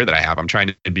awesome career that I have. I'm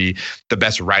trying to be the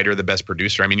best writer, the best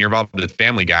producer. I mean, you're involved with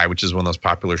Family Guy, which is one of those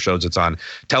popular shows that's on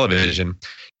television.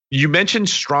 You mentioned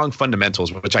strong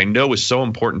fundamentals, which I know is so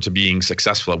important to being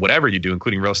successful at whatever you do,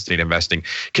 including real estate investing.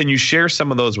 Can you share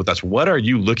some of those with us? What are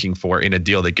you looking for in a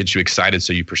deal that gets you excited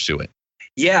so you pursue it?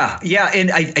 Yeah. And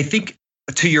I think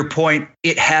to your point,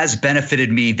 it has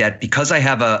benefited me that because I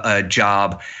have a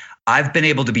job, I've been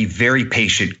able to be very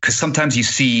patient because sometimes you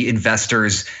see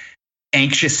investors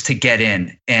anxious to get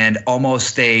in and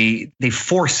almost they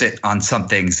force it on some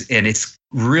things. And it's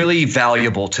really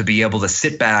valuable to be able to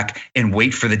sit back and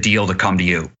wait for the deal to come to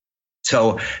you.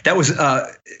 So that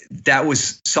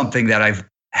was something that I've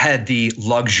had the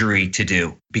luxury to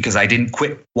do because I didn't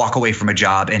walk away from a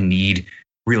job and need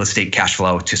real estate cash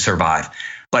flow to survive.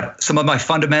 But some of my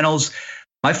fundamentals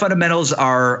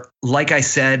are, like I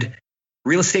said,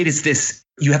 real estate is this,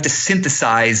 you have to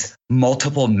synthesize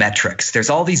multiple metrics. There's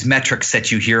all these metrics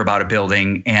that you hear about a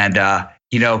building. And,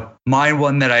 my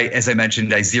one that as I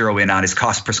mentioned, I zero in on is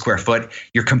cost per square foot.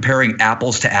 You're comparing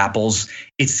apples to apples.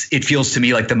 It feels to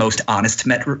me like the most honest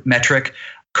metric.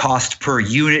 Cost per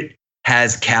unit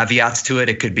has caveats to it.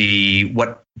 It could be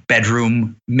what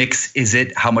bedroom mix is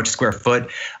it? How much square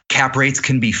foot? Cap rates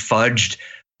can be fudged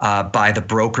by the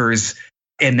brokers.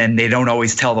 And then they don't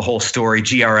always tell the whole story.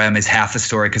 GRM is half the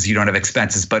story because you don't have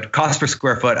expenses. But cost per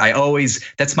square foot,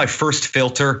 that's my first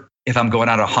filter. If I'm going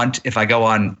on a hunt, if I go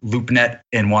on LoopNet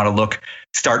and want to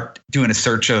start doing a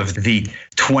search of the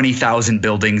 20,000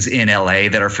 buildings in LA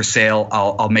that are for sale,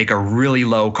 I'll make a really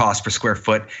low cost per square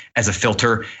foot as a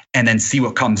filter and then see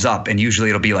what comes up. And usually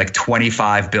it'll be like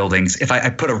 25 buildings. If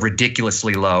I put a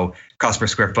ridiculously low cost per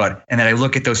square foot and then I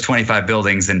look at those 25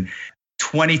 buildings and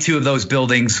 22 of those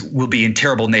buildings will be in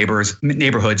terrible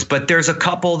neighborhoods, but there's a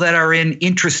couple that are in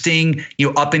interesting,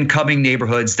 up and coming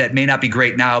neighborhoods that may not be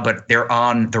great now, but they're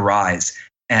on the rise.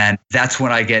 And that's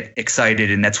when I get excited.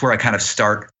 And that's where I kind of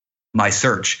start my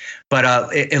search. But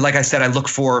like I said, I look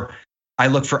for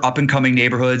up and coming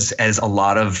neighborhoods, as a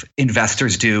lot of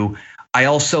investors do. I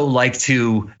also like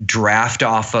to draft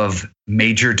off of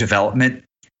major development.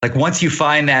 Like once you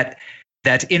find that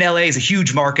in LA is a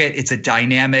huge market, it's a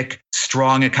dynamic,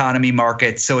 strong economy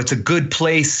market. So it's a good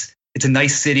place. It's a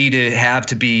nice city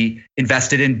to be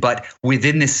invested in. But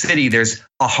within this city, there's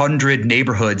 100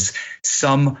 neighborhoods.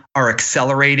 Some are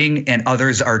accelerating and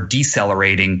others are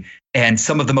decelerating. And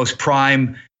some of the most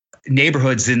prime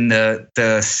neighborhoods in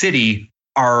the city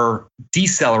are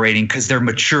decelerating because they're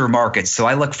mature markets. So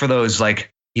I look for those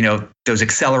those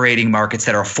accelerating markets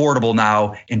that are affordable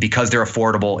now. And because they're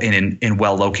affordable and in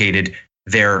well located,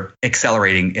 they're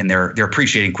accelerating and they're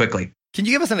appreciating quickly. Can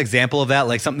you give us an example of that?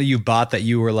 Like something that you bought that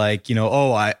you were like,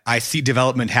 I see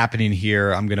development happening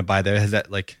here, I'm going to buy there. Is that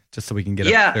just so we can get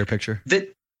a clear picture?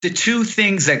 The two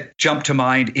things that jump to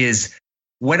mind is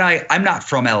when I'm not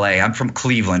from LA, I'm from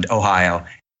Cleveland, Ohio.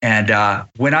 And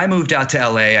when I moved out to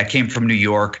LA, I came from New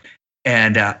York.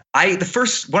 And one of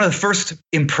the first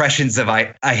impressions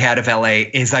I had of LA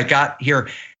is I got here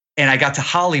and I got to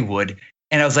Hollywood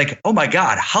and I was like, oh my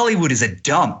God, Hollywood is a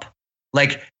dump.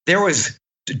 Like there was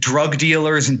drug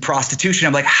dealers and prostitution.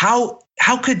 I'm like, how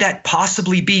could that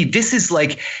possibly be? This is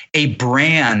like a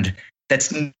brand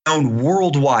that's known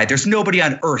worldwide. There's nobody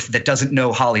on earth that doesn't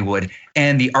know Hollywood.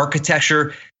 And the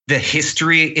architecture, the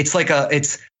history,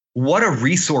 it's what a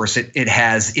resource it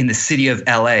has in the city of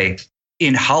LA,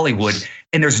 in Hollywood.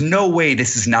 And there's no way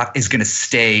this is going to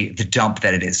stay the dump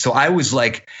that it is. So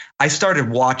I started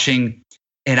watching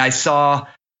and I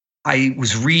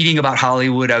was reading about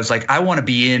Hollywood. I was like, I want to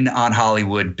be in on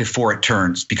Hollywood before it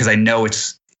turns, because I know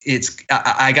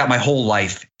I got my whole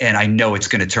life and I know it's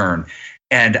going to turn.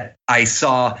 And I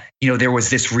saw, there was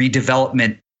this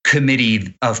redevelopment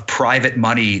committee of private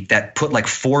money that put like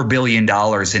 $4 billion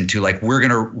into we're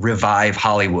going to revive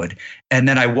Hollywood. And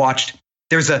then I watched,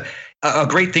 there's a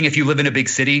great thing if you live in a big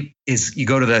city is you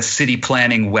go to the city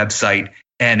planning website,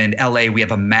 and in LA, we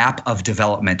have a map of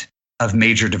development, of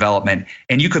major development.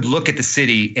 And you could look at the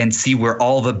city and see where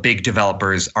all the big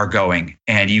developers are going.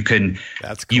 And you can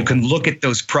look at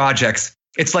those projects.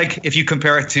 It's like if you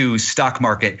compare it to stock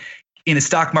market. In a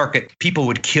stock market, people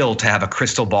would kill to have a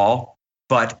crystal ball.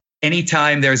 But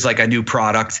anytime there's a new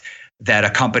product that a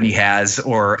company has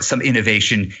or some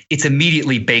innovation, it's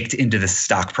immediately baked into the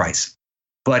stock price.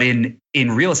 But in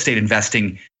real estate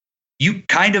investing, you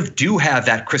kind of do have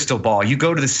that crystal ball. You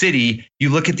go to the city, you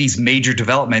look at these major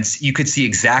developments, you could see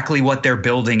exactly what they're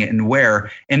building and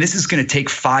where. And this is going to take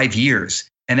 5 years.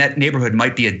 And that neighborhood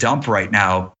might be a dump right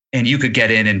now. And you could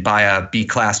get in and buy a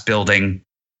B-class building,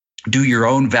 do your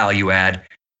own value add,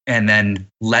 and then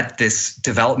let this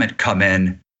development come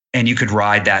in, and you could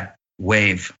ride that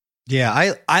wave.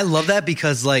 Yeah, I love that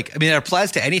because it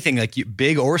applies to anything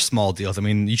big or small deals. I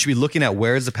mean, you should be looking at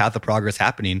where is the path of progress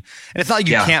happening. And it's not like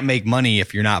you can't make money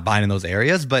if you're not buying in those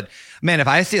areas. But man, if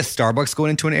I see a Starbucks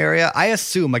going into an area, I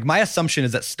assume my assumption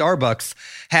is that Starbucks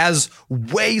has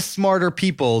way smarter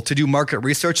people to do market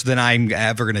research than I'm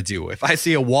ever going to do. If I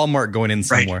see a Walmart going in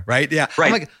somewhere, right? Yeah.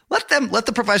 Right. I'm like, let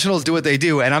the professionals do what they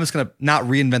do. And I'm just going to not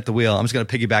reinvent the wheel. I'm just going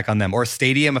to piggyback on them. Or a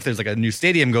stadium, if there's a new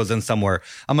stadium goes in somewhere,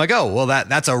 I'm like, oh, well,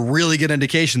 that's a really good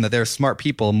indication that there's smart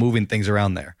people moving things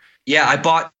around there. Yeah, I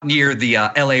bought near the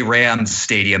LA Rams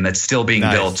stadium that's still being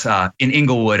built in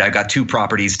Inglewood. I got 2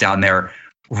 properties down there.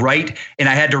 Right. And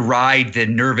I had to ride the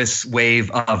nervous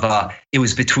wave of it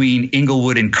was between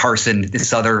Inglewood and Carson,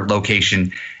 this other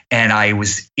location. And I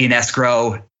was in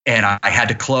escrow and I had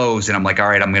to close. And I'm like, all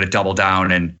right, I'm going to double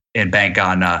down and bank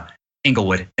on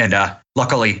Inglewood. And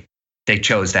luckily they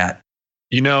chose that.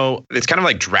 It's kind of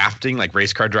like drafting, like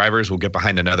race car drivers will get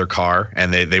behind another car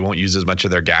and they won't use as much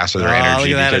of their gas or their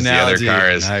energy because the other car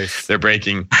is they're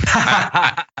braking.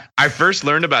 I first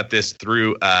learned about this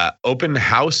through open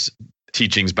house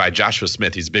teachings by Joshua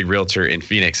Smith. He's a big realtor in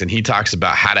Phoenix, and he talks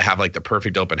about how to have the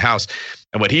perfect open house.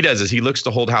 And what he does is he looks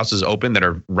to hold houses open that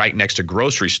are right next to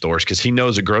grocery stores, because he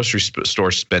knows a grocery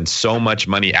store spends so much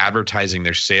money advertising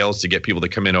their sales to get people to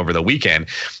come in over the weekend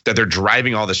that they're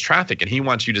driving all this traffic. And he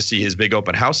wants you to see his big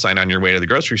open house sign on your way to the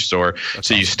grocery store. That's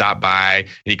awesome. You stop by and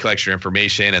he collects your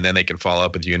information, and then they can follow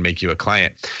up with you and make you a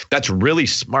client. That's really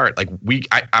smart.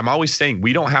 I'm always saying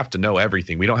we don't have to know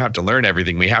everything. We don't have to learn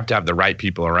everything. We have to have the right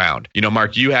people around.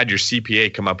 Mark, you had your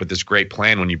CPA come up with this great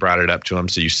plan when you brought it up to him.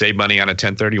 So you save money on a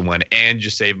 1031 and did you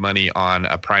save money on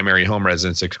a primary home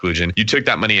residence exclusion? You took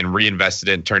that money and reinvested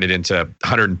it and turned it into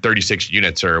 136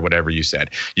 units or whatever you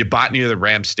said. You bought near the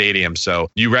Rams Stadium.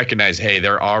 So you recognize, hey,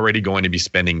 they're already going to be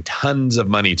spending tons of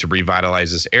money to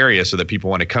revitalize this area so that people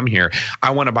want to come here.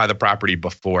 I want to buy the property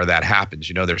before that happens.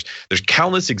 You know, there's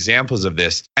countless examples of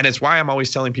this. And it's why I'm always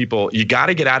telling people, you got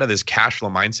to get out of this cash flow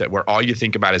mindset where all you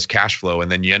think about is cash flow.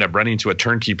 And then you end up running to a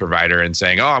turnkey provider and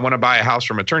saying, oh, I want to buy a house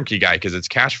from a turnkey guy because it's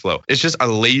cash flow. It's just a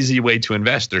lazy way to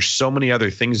invest. There's so many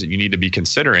other things that you need to be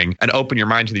considering and open your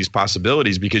mind to these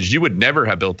possibilities, because you would never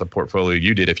have built the portfolio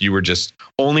you did if you were just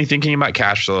only thinking about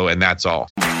cash flow and that's all.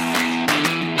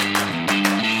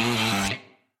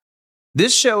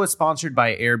 This show is sponsored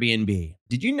by Airbnb.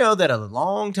 Did you know that a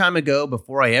long time ago,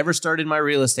 before I ever started my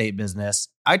real estate business,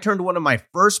 I turned one of my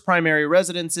first primary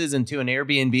residences into an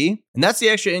Airbnb? And that's the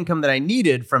extra income that I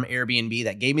needed from Airbnb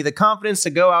that gave me the confidence to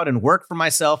go out and work for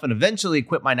myself and eventually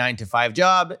quit my 9-to-5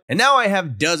 job. And now I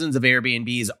have dozens of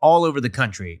Airbnbs all over the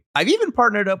country. I've even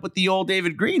partnered up with the old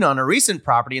David Green on a recent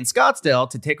property in Scottsdale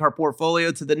to take our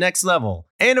portfolio to the next level.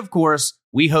 And of course,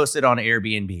 we host it on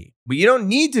Airbnb. But you don't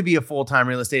need to be a full-time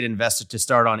real estate investor to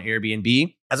start on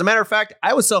Airbnb. As a matter of fact,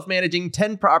 I was self-managing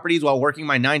 10 properties while working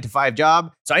my 9-to-5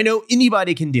 job, so I know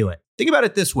anybody can do it. Think about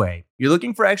it this way. You're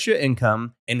looking for extra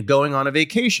income and going on a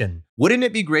vacation. Wouldn't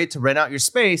it be great to rent out your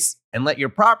space and let your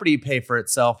property pay for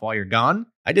itself while you're gone?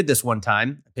 I did this one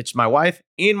time. I pitched my wife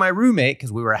and my roommate,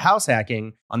 because we were house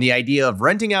hacking, on the idea of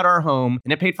renting out our home,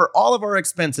 and it paid for all of our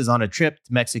expenses on a trip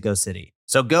to Mexico City.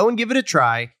 So go and give it a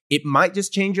try. It might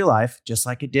just change your life, just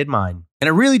like it did mine. And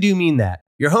I really do mean that.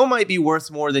 Your home might be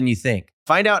worth more than you think.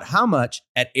 Find out how much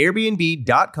at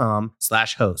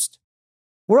airbnb.com/host.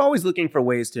 We're always looking for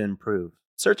ways to improve,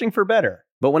 searching for better.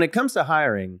 But when it comes to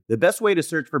hiring, the best way to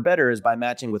search for better is by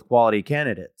matching with quality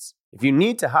candidates. If you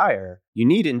need to hire, you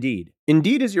need Indeed.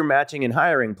 Indeed is your matching and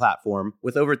hiring platform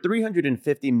with over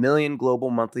 350 million global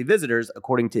monthly visitors,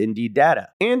 according to Indeed data,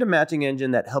 and a matching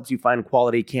engine that helps you find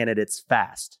quality candidates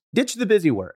fast. Ditch the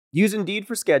busy work. Use Indeed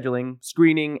for scheduling,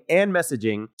 screening, and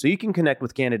messaging so you can connect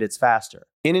with candidates faster.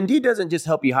 And Indeed doesn't just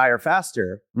help you hire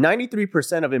faster.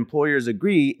 93% of employers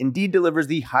agree Indeed delivers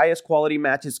the highest quality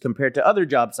matches compared to other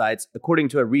job sites, according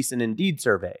to a recent Indeed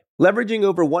survey. Leveraging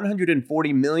over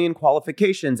 140 million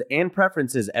qualifications and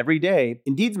preferences every day,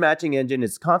 Indeed's matching engine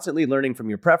is constantly learning from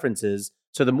your preferences,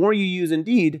 so the more you use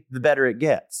Indeed, the better it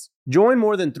gets. Join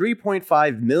more than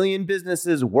 3.5 million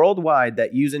businesses worldwide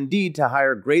that use Indeed to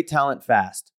hire great talent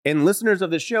fast. And listeners of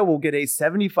the show will get a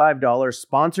 $75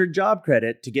 sponsored job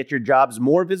credit to get your jobs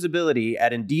more visibility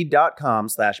at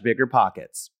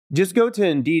Indeed.com/biggerpockets. Just go to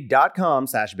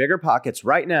Indeed.com/biggerpockets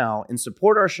right now and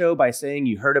support our show by saying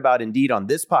you heard about Indeed on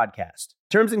this podcast.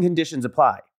 Terms and conditions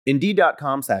apply.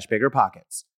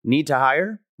 Indeed.com/biggerpockets. Need to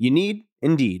hire? You need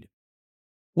Indeed.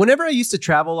 Whenever I used to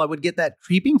travel, I would get that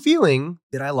creeping feeling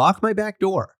that I locked my back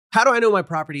door. How do I know my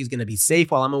property is going to be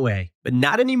safe while I'm away? But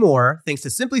not anymore, thanks to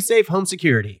SimpliSafe Home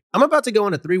Security. I'm about to go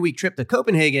on a 3-week trip to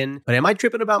Copenhagen, but am I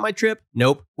tripping about my trip?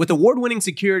 Nope. With award-winning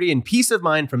security and peace of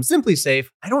mind from SimpliSafe,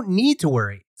 I don't need to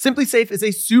worry. SimpliSafe is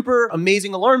a super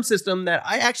amazing alarm system that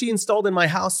I actually installed in my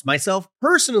house myself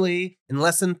personally in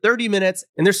less than 30 minutes.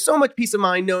 And there's so much peace of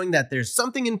mind knowing that there's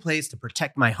something in place to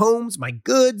protect my homes, my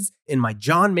goods, and my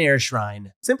John Mayer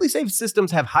shrine. SimpliSafe systems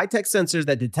have high-tech sensors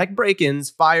that detect break-ins,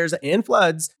 fires, and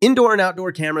floods, indoor and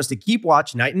outdoor cameras to keep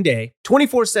watch night and day,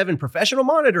 24/7 professional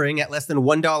monitoring at less than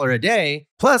 $1 a day.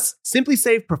 Plus,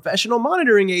 SimpliSafe professional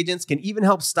monitoring agents can even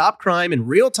help stop crime in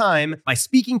real time by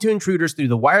speaking to intruders through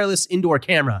the wireless indoor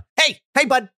camera. Hey,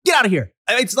 bud, get out of here.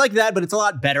 It's like that, but it's a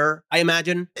lot better, I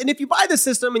imagine. And if you buy the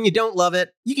system and you don't love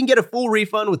it, you can get a full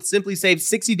refund with SimpliSafe's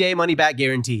 60-day money-back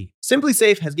guarantee.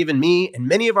 SimpliSafe has given me and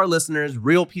many of our listeners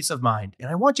real peace of mind, and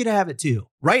I want you to have it too.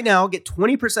 Right now, get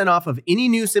 20% off of any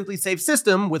new SimpliSafe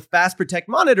system with Fast Protect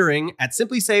monitoring at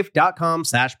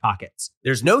simplisafe.com/pockets.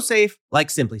 There's no safe like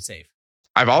SimpliSafe.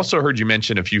 I've also heard you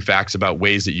mention a few facts about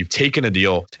ways that you've taken a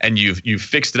deal and you've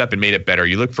fixed it up and made it better.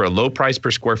 You look for a low price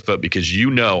per square foot because you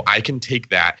know I can take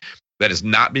that is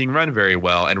not being run very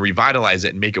well and revitalize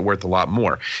it and make it worth a lot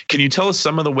more. Can you tell us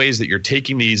some of the ways that you're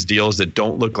taking these deals that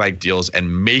don't look like deals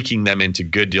and making them into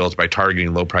good deals by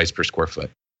targeting low price per square foot?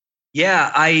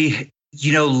 Yeah,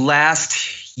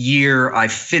 last year I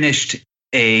finished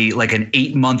an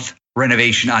 8-month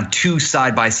renovation on 2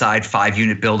 side-by-side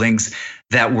 5-unit buildings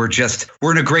that we're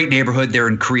in a great neighborhood. They're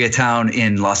in Koreatown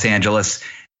in Los Angeles.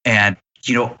 And,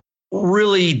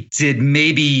 really did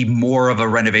maybe more of a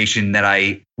renovation than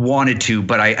I wanted to,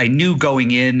 but I knew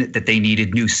going in that they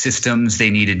needed new systems. They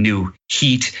needed new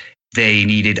heat. They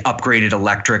needed upgraded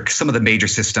electric, some of the major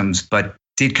systems, but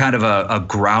did kind of a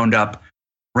ground up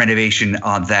renovation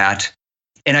on that.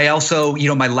 And I also,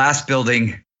 my last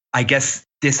building, I guess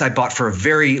this I bought for a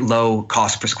very low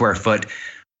cost per square foot.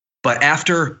 But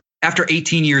after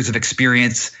 18 years of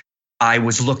experience, I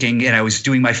was looking and I was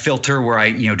doing my filter where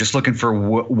I, just looking for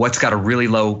what's got a really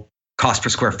low cost per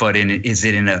square foot and is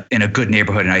it in a good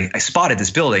neighborhood. And I spotted this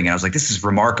building and I was like, this is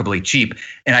remarkably cheap.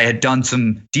 And I had done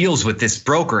some deals with this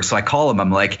broker. So I call him,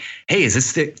 I'm like, hey, is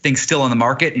this thing still on the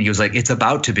market? And he was like, it's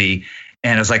about to be.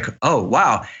 And I was like, oh,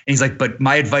 wow. And he's like, but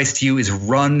my advice to you is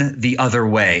run the other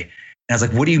way. And I was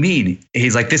like, what do you mean? And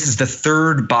he's like, this is the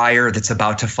third buyer that's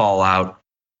about to fall out.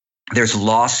 There's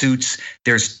lawsuits.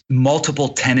 There's multiple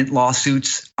tenant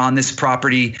lawsuits on this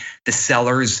property. The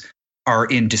sellers are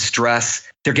in distress.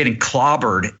 They're getting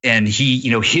clobbered. And he,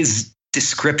 his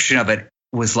description of it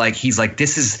was like, he's like,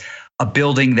 this is a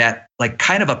building that like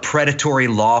kind of a predatory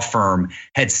law firm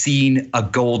had seen a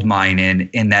gold mine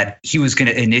in that he was going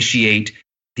to initiate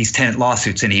these tenant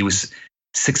lawsuits. And he was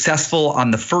successful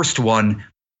on the first one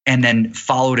and then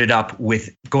followed it up with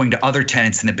going to other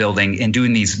tenants in the building and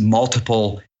doing these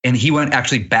multiple. And he went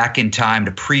actually back in time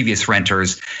to previous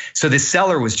renters. So this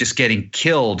seller was just getting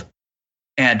killed.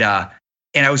 And I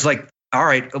was like, all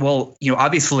right, well,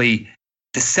 obviously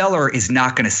the seller is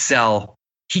not going to sell.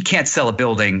 He can't sell a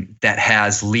building that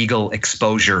has legal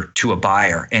exposure to a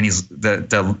buyer. And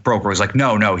the broker was like,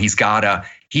 no, he's got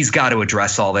to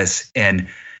address all this and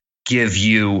give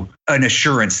you an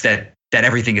assurance that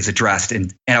everything is addressed.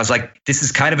 And I was like, this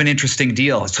is kind of an interesting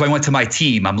deal. So I went to my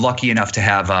team. I'm lucky enough to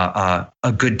have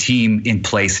a good team in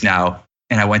place now.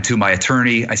 And I went to my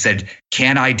attorney. I said,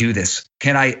 can I do this?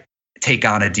 Can I take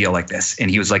on a deal like this? And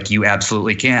he was like, you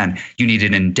absolutely can. You need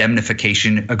an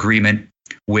indemnification agreement,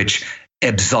 which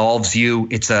absolves you.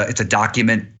 It's a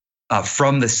document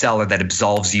from the seller that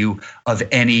absolves you of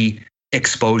any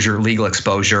exposure, legal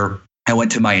exposure. I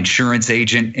went to my insurance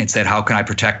agent and said, how can I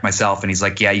protect myself? And he's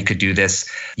like, yeah, you could do this.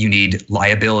 You need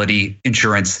liability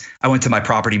insurance. I went to my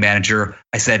property manager.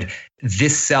 I said,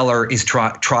 this seller is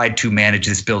tried to manage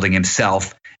this building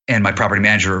himself. And my property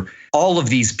manager, all of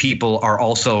these people are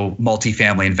also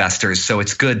multifamily investors. So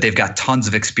it's good. They've got tons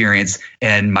of experience.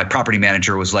 And my property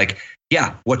manager was like,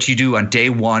 yeah, what you do on day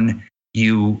one,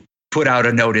 you put out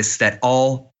a notice that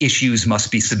all issues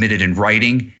must be submitted in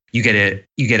writing. You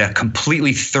get a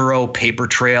completely thorough paper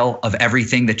trail of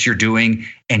everything that you're doing,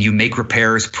 and you make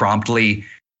repairs promptly.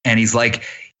 And he's like,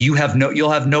 you'll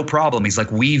have no problem. He's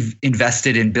like, we've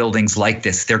invested in buildings like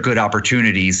this. They're good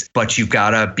opportunities, but you've got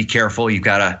to be careful. You've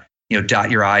got to,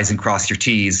 dot your I's and cross your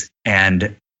T's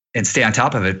and stay on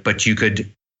top of it. But you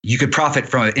could profit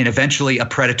from it. And eventually a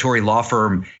predatory law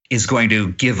firm is going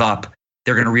to give up.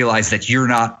 They're going to realize that you're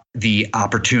not the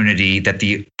opportunity that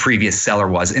the previous seller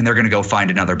was, and they're going to go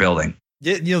find another building.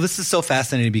 Yeah, this is so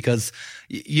fascinating because,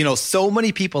 so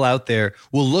many people out there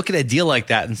will look at a deal like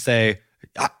that and say,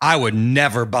 I would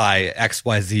never buy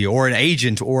XYZ, or an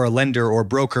agent or a lender or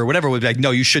broker, whatever would be like,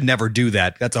 no, you should never do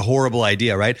that. That's a horrible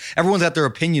idea, right? Everyone's got their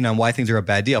opinion on why things are a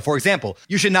bad deal. For example,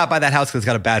 you should not buy that house because it's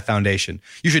got a bad foundation.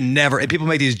 You should never, and people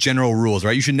make these general rules,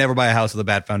 right? You should never buy a house with a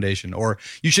bad foundation, or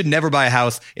you should never buy a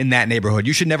house in that neighborhood.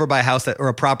 You should never buy a house or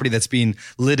a property that's being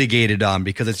litigated on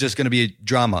because it's just going to be a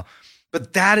drama.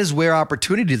 But that is where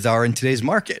opportunities are in today's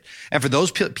market. And for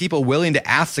those people willing to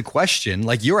ask the question,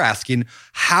 like you're asking,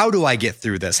 how do I get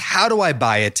through this? How do I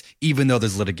buy it, even though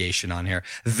there's litigation on here?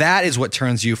 That is what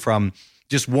turns you from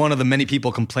just one of the many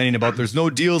people complaining about there's no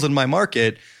deals in my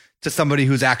market to somebody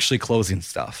who's actually closing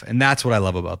stuff. And that's what I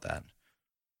love about that.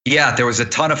 Yeah, there was a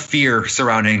ton of fear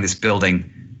surrounding this building,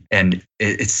 and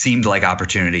it seemed like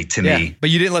opportunity to me. But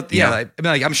you didn't let,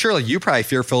 I'm sure like you probably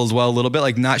fearful as well a little bit,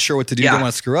 like not sure what to do, don't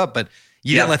want to screw up, but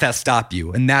you didn't let that stop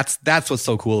you. And that's what's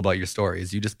so cool about your story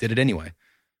is you just did it anyway.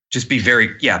 Just be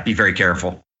very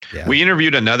careful. Yeah. We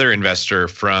interviewed another investor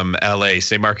from LA,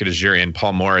 same market as you're in,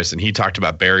 Paul Morris, and he talked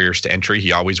about barriers to entry.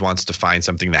 He always wants to find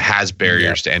something that has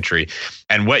barriers to entry.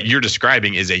 And what you're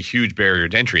describing is a huge barrier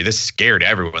to entry. This scared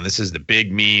everyone. This is the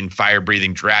big, mean,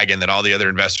 fire-breathing dragon that all the other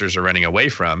investors are running away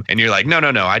from. And you're like, no,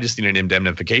 I just need an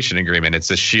indemnification agreement.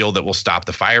 It's a shield that will stop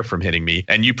the fire from hitting me.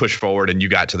 And you push forward and you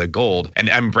got to the gold.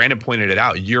 And Brandon pointed it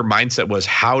out. Your mindset was,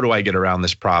 how do I get around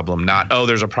this problem? Not, oh,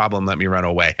 there's a problem, let me run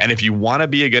away. And if you want to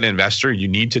be a good investor, you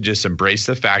need to just embrace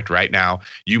the fact right now,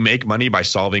 you make money by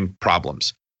solving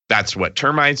problems. That's what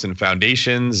termites and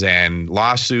foundations and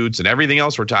lawsuits and everything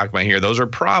else we're talking about here. Those are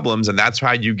problems. And that's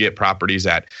how you get properties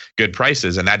at good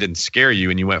prices. And that didn't scare you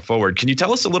and you went forward. Can you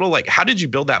tell us a little, like, how did you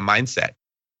build that mindset?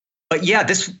 But yeah,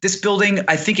 this building,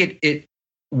 I think it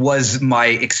was my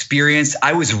experience.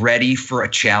 I was ready for a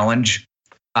challenge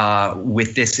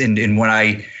with this. And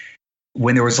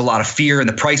when there was a lot of fear and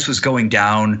the price was going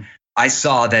down, I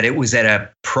saw that it was at a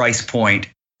price point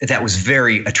that was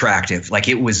very attractive. Like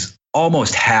it was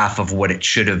almost half of what it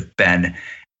should have been.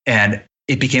 And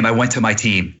it became, I went to my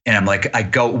team and I'm like,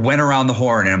 went around the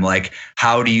horn and I'm like,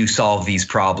 how do you solve these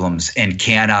problems? And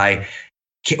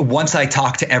once I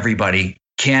talk to everybody,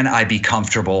 can I be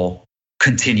comfortable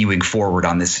continuing forward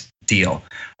on this deal?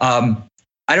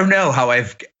 I don't know how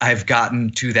I've gotten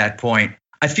to that point.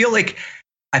 I feel like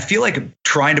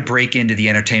trying to break into the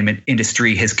entertainment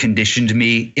industry has conditioned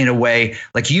me in a way.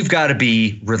 Like you've got to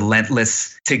be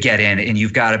relentless to get in, and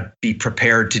you've got to be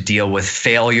prepared to deal with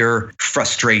failure,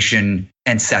 frustration,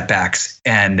 and setbacks.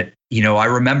 And, I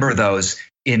remember those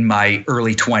in my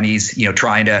early 20s,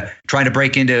 trying to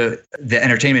break into the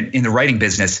entertainment in the writing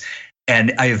business.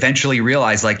 And I eventually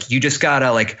realized like, you just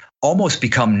gotta like almost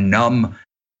become numb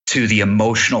to the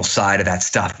emotional side of that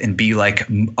stuff and be like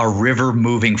a river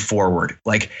moving forward.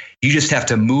 Like you just have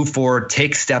to move forward,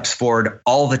 take steps forward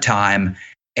all the time.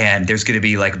 And there's going to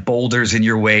be like boulders in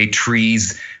your way,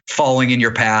 trees falling in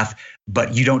your path,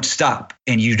 but you don't stop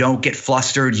and you don't get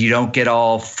flustered. You don't get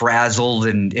all frazzled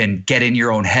and get in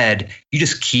your own head. You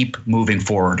just keep moving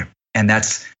forward. And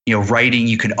that's, writing,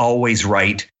 you can always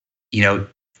write,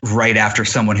 right after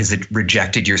someone has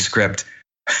rejected your script.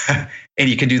 And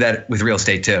you can do that with real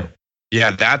estate too.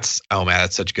 Yeah, that's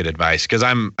such good advice. Because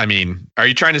are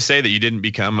you trying to say that you didn't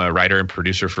become a writer and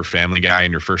producer for Family Guy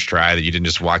in your first try, that you didn't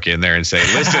just walk in there and say,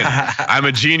 listen, I'm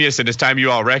a genius, and it's time you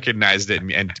all recognized it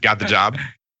and got the job?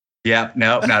 Yeah,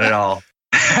 no, not at all.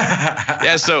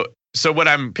 Yeah, so what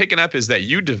I'm picking up is that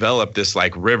you developed this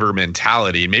like river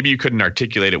mentality. Maybe you couldn't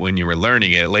articulate it when you were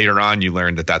learning it. Later on, you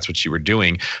learned that that's what you were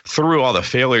doing through all the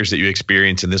failures that you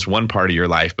experienced in this one part of your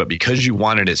life. But because you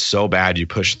wanted it so bad, you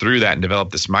pushed through that and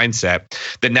developed this mindset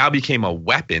that now became a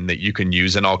weapon that you can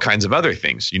use in all kinds of other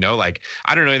things. Like,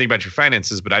 I don't know anything about your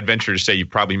finances, but I'd venture to say you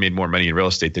probably made more money in real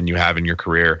estate than you have in your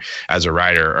career as a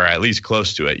writer, or at least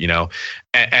close to it,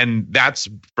 And that's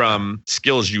from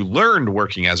skills you learned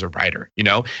working as a writer,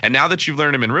 and now that you've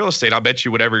learned them in real estate, I'll bet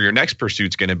you whatever your next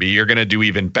pursuit's going to be, you're going to do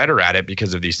even better at it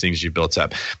because of these things you've built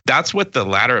up. That's what the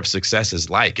ladder of success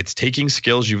is like. It's taking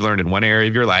skills you've learned in one area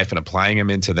of your life and applying them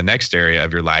into the next area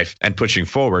of your life and pushing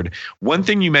forward. One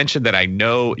thing you mentioned that I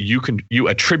know you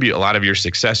attribute a lot of your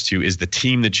success to is the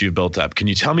team that you've built up. Can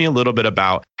you tell me a little bit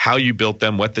about how you built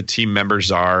them, what the team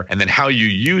members are, and then how you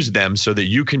use them so that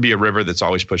you can be a river that's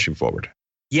always pushing forward?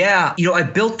 Yeah, I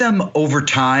built them over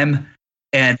time.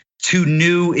 And to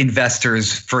new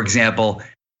investors, for example,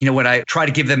 when I try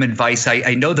to give them advice,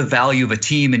 I know the value of a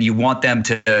team and you want them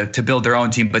to build their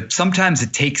own team, but sometimes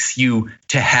it takes you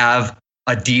to have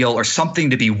a deal or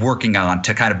something to be working on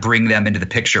to kind of bring them into the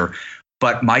picture.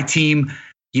 But my team,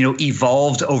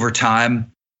 evolved over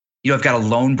time. I've got a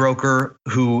loan broker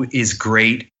who is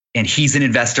great and he's an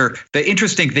investor. The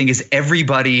interesting thing is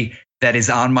everybody that is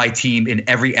on my team in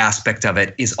every aspect of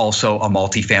it is also a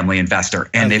multifamily investor.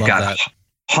 And they've got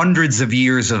hundreds of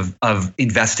years of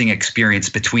investing experience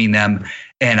between them.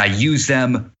 And I use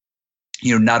them,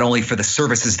 not only for the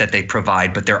services that they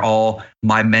provide, but they're all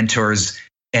my mentors.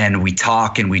 And we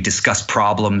talk and we discuss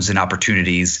problems and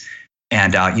opportunities.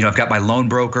 And, I've got my loan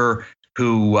broker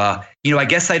who, I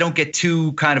guess I don't get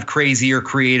too kind of crazy or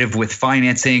creative with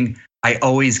financing. I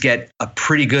always get a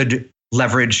pretty good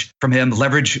leverage from him.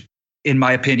 Leverage, in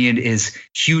my opinion, is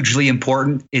hugely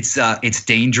important. It's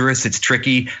dangerous. It's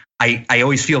tricky. I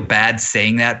always feel bad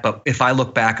saying that, but if I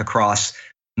look back across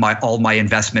all my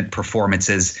investment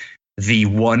performances, the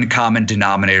one common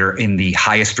denominator in the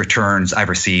highest returns I've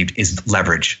received is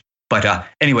leverage. But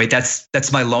anyway,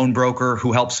 that's my loan broker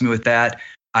who helps me with that.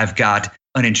 I've got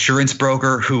an insurance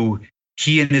broker who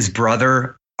he and his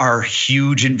brother are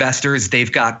huge investors.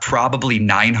 They've got probably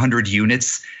 900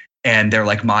 units and they're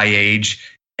like my age.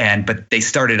 But they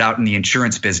started out in the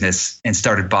insurance business and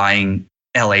started buying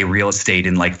LA real estate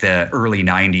in like the early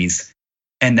 90s.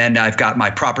 And then I've got my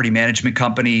property management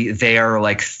company. They are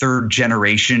like third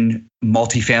generation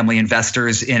multifamily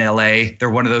investors in LA. They're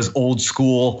one of those old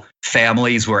school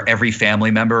families where every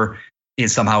family member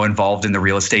is somehow involved in the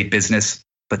real estate business,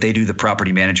 but they do the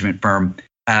property management firm.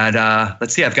 And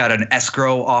let's see, I've got an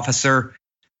escrow officer,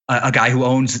 a guy who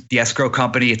owns the escrow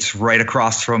company. It's right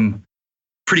across from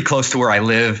pretty close to where I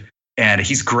live. And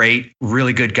he's great,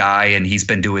 really good guy. And he's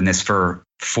been doing this for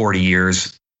 40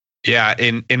 years. Yeah.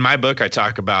 In my book, I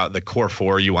talk about the core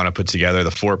four you want to put together,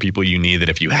 the four people you need that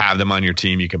if you have them on your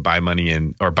team, you can buy money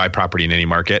in or buy property in any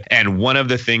market. And one of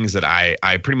the things that I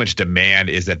pretty much demand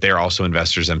is that they're also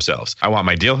investors themselves. I want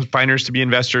my deal finders to be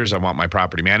investors. I want my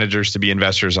property managers to be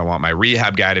investors. I want my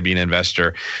rehab guy to be an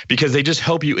investor, because they just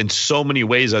help you in so many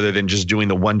ways other than just doing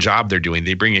the one job they're doing.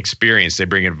 They bring experience, they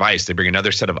bring advice, they bring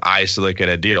another set of eyes to look at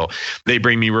a deal. They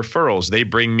bring me referrals. They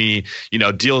bring me,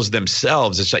 deals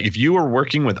themselves. It's like if you are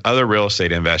working with other real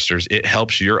estate investors, it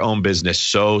helps your own business.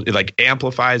 So it like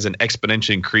amplifies and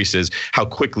exponentially increases how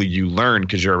quickly you learn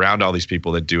because you're around all these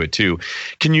people that do it too.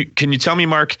 Can you tell me,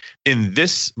 Mark, in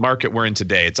this market we're in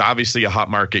today, it's obviously a hot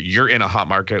market. You're in a hot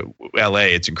market,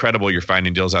 LA. It's incredible. You're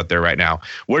finding deals out there right now.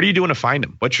 What are you doing to find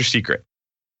them? What's your secret?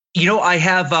 I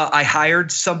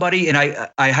hired somebody, and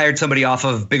I hired somebody off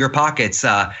of Bigger Pockets,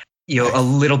 a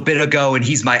little bit ago, and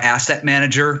he's my asset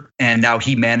manager, and now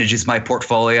he manages my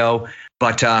portfolio.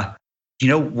 But how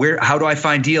do I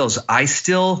find deals? I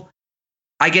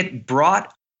get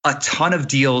brought a ton of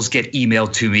deals, get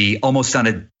emailed to me almost on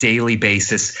a daily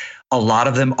basis. A lot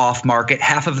of them off market,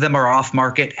 half of them are off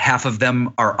market, half of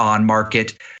them are on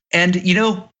market. And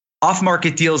off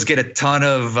market deals get a ton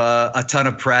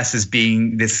of press as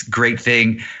being this great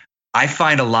thing. I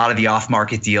find a lot of the off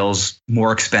market deals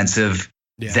more expensive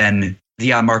than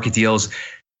the on market deals.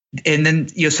 And then,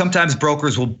 sometimes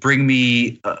brokers will bring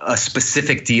me a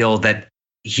specific deal that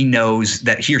he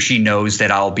or she knows that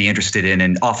I'll be interested in.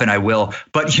 And often I will.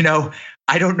 But,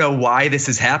 I don't know why this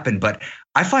has happened, but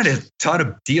I find a ton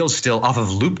of deals still off of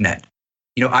LoopNet.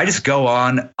 I just go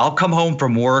on, I'll come home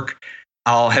from work.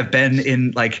 I'll have been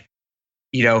in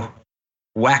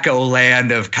wacko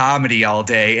land of comedy all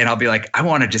day. And I'll be like,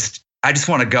 I just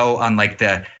want to go on like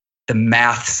the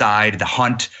math side, the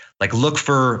hunt, like look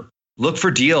for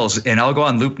deals, and I'll go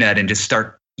on LoopNet and just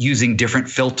start using different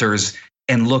filters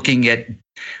and looking at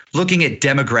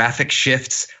demographic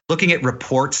shifts, looking at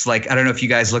reports. Like, I don't know if you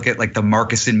guys look at like the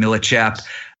Marcus and Millichap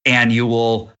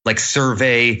annual like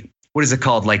survey. What is it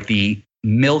called? Like the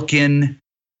Milken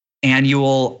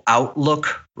annual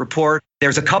outlook report.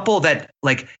 There's a couple that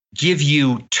like give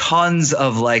you tons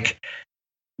of like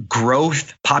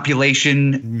growth,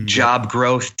 population, job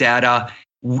growth data,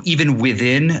 even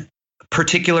within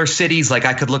particular cities. Like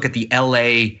I could look at the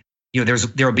LA,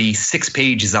 there'll be 6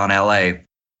 pages on LA,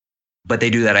 but they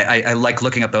do that. I like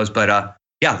looking up those, but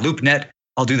LoopNet,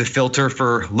 I'll do the filter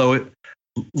for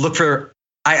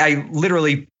I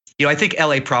literally, I think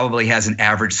LA probably has an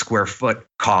average square foot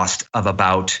cost of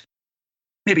about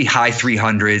maybe high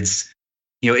 300s.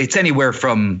 It's anywhere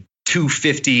from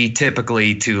 $250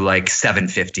 typically to like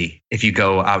 $750 if you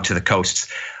go out to the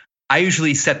coasts. I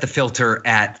usually set the filter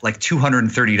at like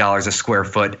 $230 a square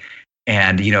foot.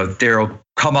 And, there'll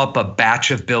come up a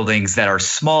batch of buildings that are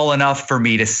small enough for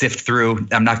me to sift through.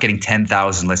 I'm not getting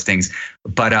 10,000 listings,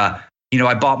 but, I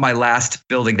bought my last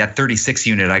building, that 36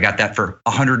 unit. I got that for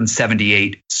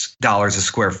 $178 a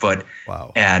square foot.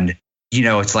 Wow. And,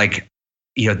 it's like,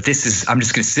 I'm just going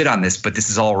to sit on this, but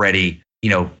this is already,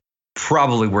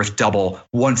 probably worth double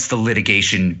once the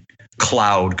litigation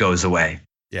cloud goes away.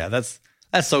 Yeah, that's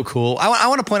so cool. I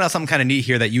want to point out something kind of neat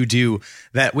here that you do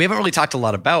that we haven't really talked a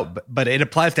lot about, but it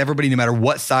applies to everybody no matter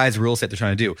what size real estate they're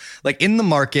trying to do. Like in the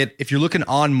market, if you're looking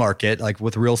on market, like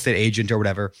with a real estate agent or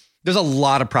whatever, there's a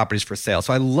lot of properties for sale.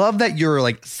 So I love that you're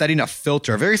like setting a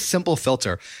filter, a very simple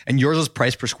filter, and yours is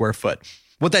price per square foot.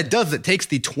 What that does, it takes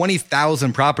the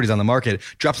 20,000 properties on the market,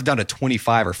 drops it down to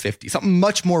 25 or 50, something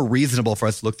much more reasonable for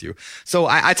us to look through. So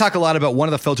I talk a lot about one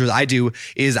of the filters I do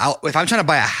is if I'm trying to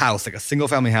buy a house, like a single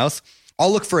family house,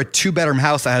 I'll look for a 2-bedroom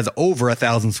house that has over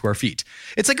 1,000 square feet.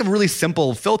 It's like a really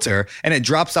simple filter, and it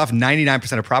drops off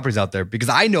 99% of properties out there, because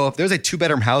I know if there's a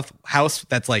 2-bedroom house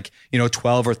that's like,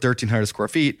 12 or 1,300 square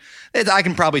feet, I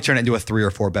can probably turn it into a 3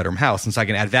 or 4 bedroom house. And so I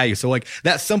can add value. So like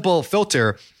that simple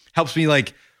filter helps me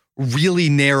like really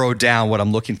narrow down what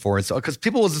I'm looking for. And so, because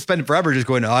people will just spend forever just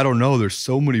going, I don't know, there's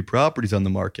so many properties on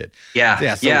the market.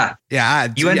 Filter.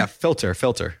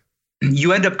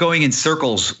 You end up going in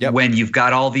circles when you've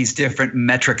got all these different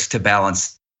metrics to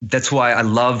balance. That's why I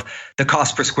love the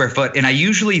cost per square foot. And I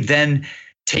usually then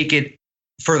take it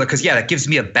further because, that gives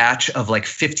me a batch of like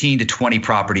 15 to 20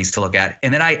 properties to look at.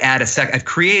 And then I add I've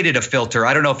created a filter.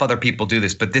 I don't know if other people do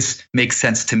this, but this makes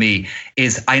sense to me,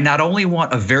 is I not only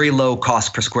want a very low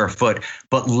cost per square foot,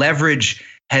 but leverage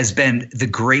has been the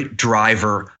great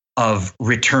driver of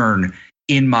return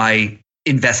in my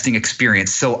investing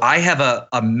experience. So I have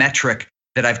a metric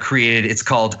that I've created. It's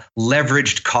called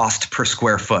leveraged cost per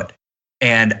square foot.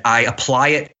 And I apply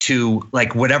it to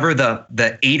like whatever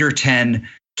the 8 or 10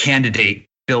 candidate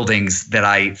buildings that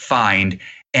I find.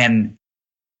 And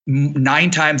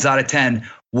 9 times out of 10,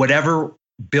 whatever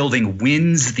building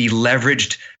wins the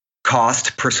leveraged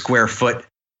cost per square foot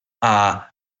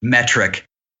metric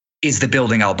is the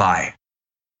building I'll buy.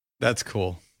 That's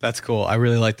cool. That's cool. I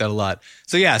really like that a lot.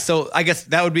 So yeah, so I guess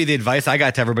that would be the advice I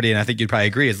got to everybody, and I think you'd probably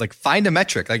agree, is like find a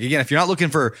metric. Like again, if you're not looking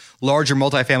for larger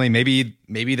multifamily,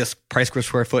 maybe this price per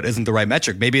square foot isn't the right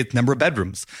metric. Maybe it's number of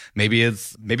bedrooms. Maybe it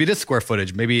is square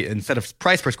footage. Maybe instead of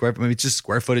price per square, maybe it's just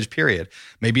square footage period.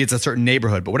 Maybe it's a certain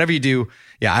neighborhood. But whatever you do,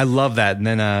 yeah, I love that. And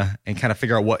then and kind of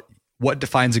figure out what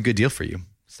defines a good deal for you.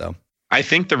 So I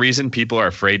think the reason people are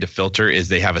afraid to filter is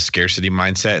they have a scarcity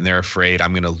mindset and they're afraid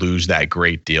I'm going to lose that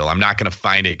great deal. I'm not going to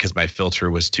find it because my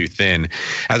filter was too thin,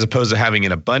 as opposed to having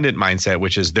an abundant mindset,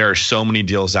 which is there are so many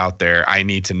deals out there. I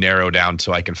need to narrow down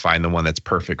so I can find the one that's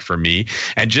perfect for me.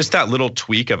 And just that little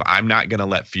tweak of I'm not going to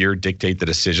let fear dictate the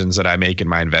decisions that I make in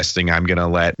my investing. I'm going to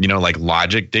let, like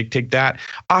logic dictate that.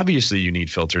 Obviously you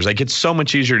need filters. Like it's so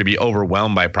much easier to be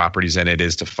overwhelmed by properties than it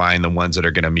is to find the ones that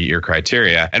are going to meet your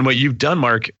criteria. And what you've done,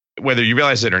 Mark, whether you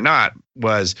realize it or not,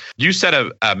 was you set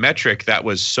a metric that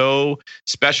was so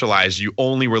specialized, you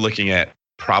only were looking at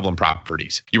problem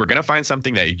properties. You were going to find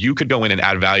something that you could go in and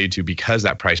add value to because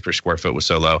that price per square foot was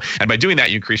so low. And by doing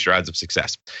that, you increase your odds of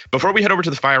success. Before we head over to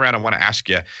the fire round, I want to ask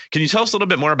you, can you tell us a little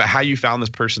bit more about how you found this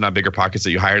person on Bigger Pockets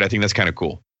that you hired? I think that's kind of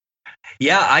cool.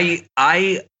 Yeah,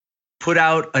 I put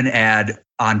out an ad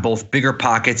on both Bigger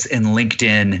Pockets and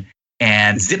LinkedIn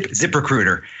and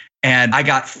ZipRecruiter. And I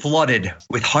got flooded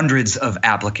with hundreds of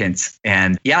applicants.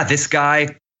 And yeah, this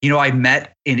guy, I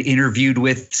met and interviewed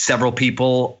with several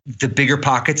people. The Bigger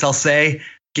Pockets, I'll say,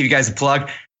 give you guys a plug.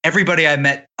 Everybody I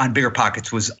met on Bigger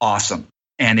Pockets was awesome.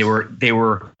 And they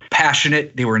were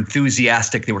passionate. They were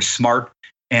enthusiastic. They were smart.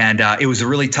 And it was a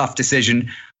really tough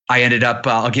decision. I ended up,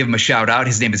 I'll give him a shout out.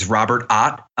 His name is Robert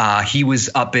Ott. He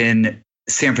was up in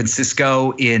San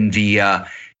Francisco in the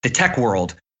tech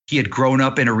world. He had grown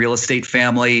up in a real estate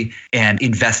family and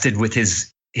invested with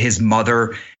his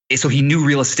mother. So he knew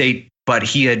real estate, but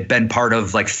he had been part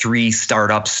of like 3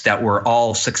 startups that were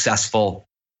all successful.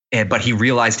 But he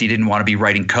realized he didn't want to be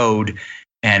writing code.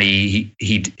 And he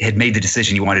had made the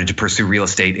decision he wanted to pursue real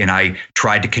estate. And I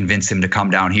tried to convince him to come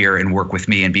down here and work with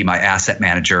me and be my asset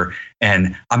manager.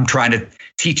 And I'm trying to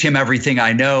teach him everything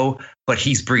I know, but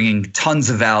he's bringing tons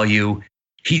of value.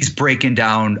 He's breaking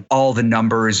down all the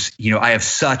numbers. I have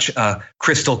such a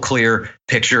crystal clear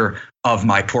picture of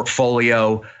my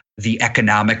portfolio, the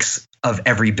economics of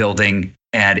every building,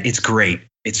 and it's great.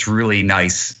 It's really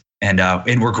nice, and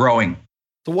we're growing.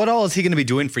 So what all is he going to be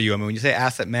doing for you? I mean, when you say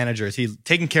asset manager, is he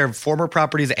taking care of former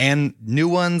properties and new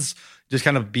ones, just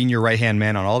kind of being your right-hand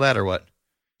man on all that, or what?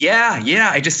 Yeah.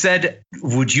 I just said,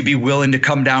 would you be willing to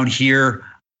come down here?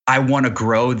 I want to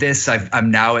grow this.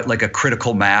 I'm now at like a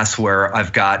critical mass where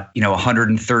I've got,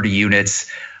 130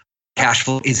 units. Cash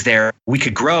flow is there. We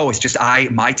could grow. It's just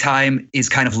my time is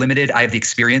kind of limited. I have the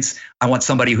experience. I want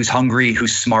somebody who's hungry,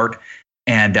 who's smart,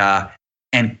 and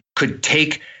could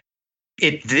take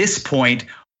at this point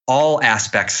all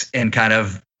aspects and kind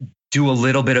of do a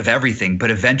little bit of everything. But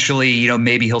eventually,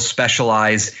 maybe he'll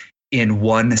specialize in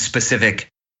one specific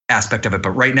aspect of it.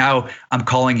 But right now, I'm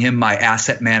calling him my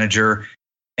asset manager.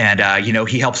 And,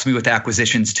 he helps me with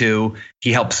acquisitions too.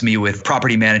 He helps me with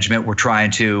property management. We're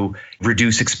trying to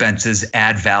reduce expenses,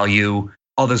 add value,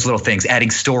 all those little things,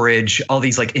 adding storage, all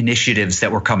these like initiatives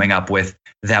that we're coming up with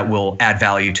that will add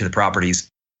value to the properties.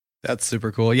 That's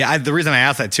super cool. Yeah. The reason I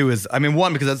asked that too is,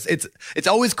 one, because it's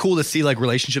always cool to see like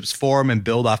relationships form and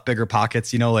build off Bigger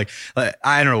Pockets, like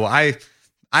I don't know.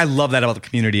 I love that about the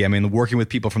community. Working with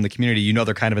people from the community,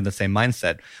 they're kind of in the same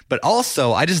mindset. But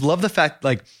also, I just love the fact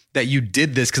like that you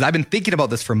did this, because I've been thinking about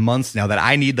this for months now, that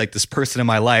I need like this person in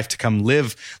my life to come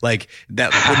live like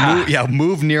that,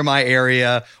 move near my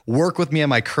area, work with me on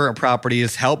my current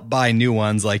properties, help buy new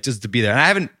ones, like just to be there. And I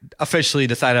haven't officially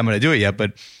decided I'm going to do it yet,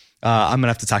 but I'm going to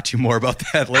have to talk to you more about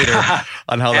that later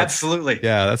on how that's. Absolutely.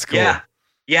 Yeah, that's cool.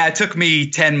 Yeah, it took me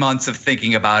 10 months of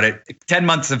thinking about it, 10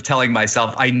 months of telling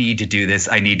myself, I need to do this.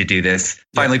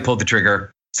 Finally pulled the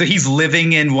trigger. So he's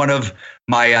living in one of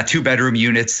my 2-bedroom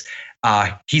units.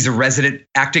 He's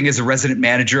acting as a resident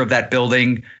manager of that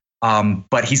building.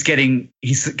 But he's getting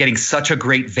such a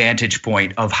great vantage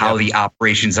point of how the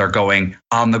operations are going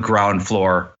on the ground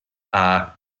floor. And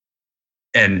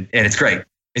it's great.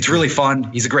 It's really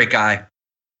fun. He's a great guy.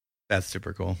 That's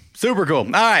super cool. Super cool.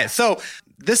 All right. So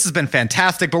this has been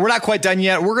fantastic, but we're not quite done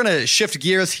yet. We're going to shift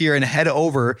gears here and head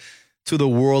over to the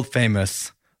world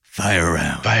famous Fire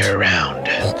Round. Fire Round.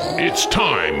 It's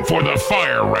time for the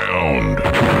Fire Round.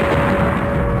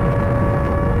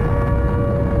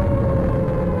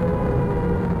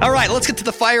 All right, let's get to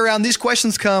the fire round. These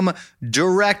questions come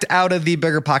direct out of the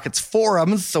Bigger Pockets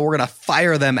forums, so we're going to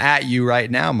fire them at you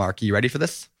right now. Mark, are you ready for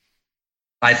this?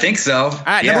 I think so. All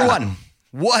right, Number one.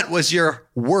 What was your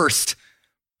worst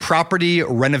property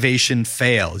renovation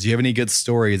fail? Do you have any good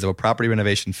stories of a property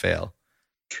renovation fail?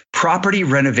 Property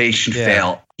renovation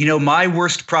fail. You know, my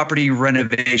worst property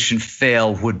renovation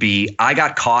fail would be I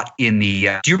got caught in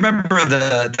the. Do you remember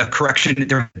the correction,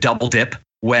 the double dip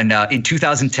when in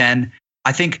 2010?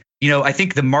 I think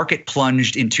the market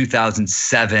plunged in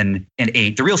 2007 and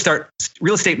 8. The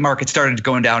real estate market started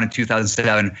going down in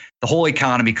 2007. The whole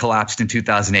economy collapsed in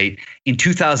 2008. In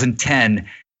 2010,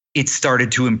 it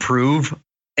started to improve,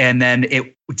 and then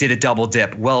it did a double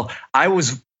dip. Well, I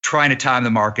was trying to time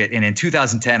the market, and in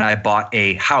 2010, I bought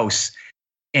a house,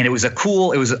 and it was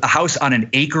a house on an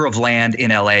acre of land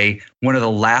in LA, one of the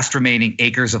last remaining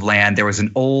acres of land. There was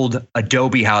an old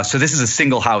adobe house. So this is a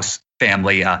single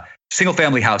family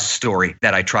house story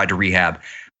that I tried to rehab.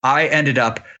 I ended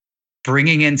up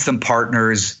bringing in some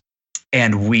partners,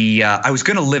 and I was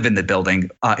going to live in the building,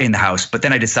 in the house, but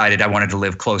then I decided I wanted to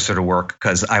live closer to work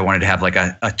because I wanted to have like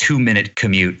a 2-minute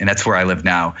commute, and that's where I live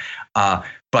now.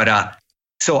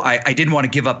 So I didn't want to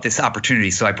give up this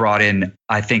opportunity. So I brought in,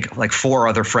 I think, like 4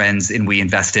 other friends, and we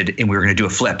invested, and we were going to do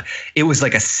a flip. It was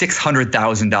like a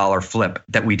 $600,000 flip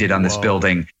that we did on this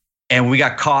building. And we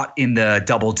got caught in the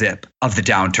double dip of the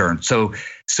downturn.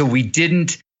 So we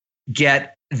didn't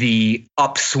get the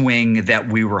upswing that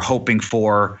we were hoping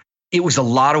for. It was a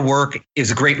lot of work. It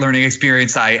was a great learning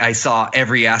experience. I saw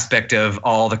every aspect of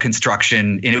all the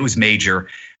construction, and it was major.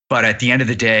 But at the end of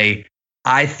the day,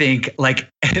 I think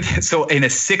so in a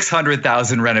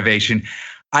 $600,000 renovation,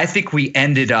 I think we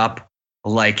ended up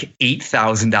like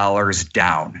 $8,000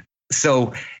 down.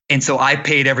 So I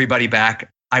paid everybody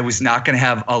back. I was not going to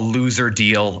have a loser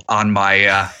deal on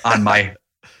my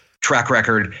track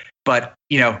record, but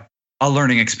a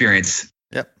learning experience.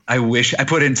 Yep. I wish I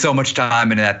put in so much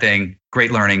time into that thing.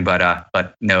 Great learning,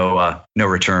 but no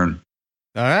return.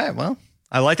 All right. Well,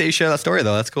 I like that you share that story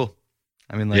though. That's cool.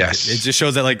 I mean, yes. It just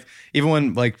shows that even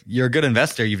when you're a good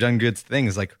investor, you've done good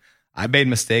things. I've made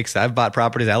mistakes. I've bought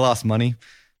properties. I lost money.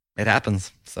 It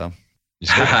happens. So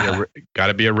got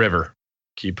to be a river.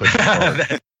 Keep pushing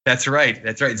forward. That's right.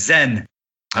 Zen.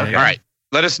 Okay. All right.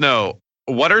 Let us know,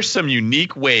 what are some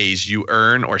unique ways you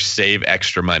earn or save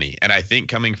extra money? And I think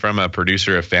coming from a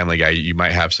producer of Family Guy, you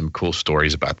might have some cool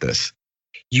stories about this.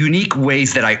 Unique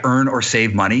ways that I earn or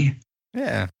save money?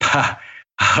 Yeah. How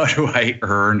do I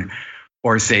earn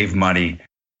or save money?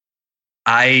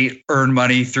 I earn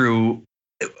money through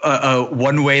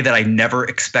one way that I never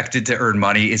expected to earn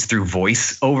money is through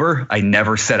voiceover. I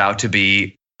never set out to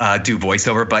do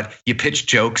voiceover, but you pitch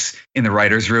jokes in the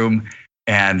writer's room,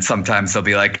 and sometimes they'll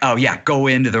be like, "Oh yeah, go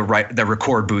into the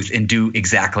record booth and do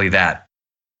exactly that."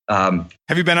 Have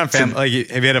you been on have you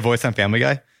had a voice on Family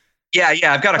Guy? Yeah,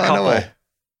 I've got a couple,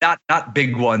 not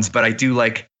big ones, but I do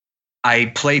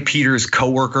I play Peter's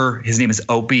coworker. His name is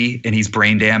Opie, and he's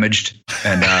brain damaged.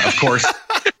 And of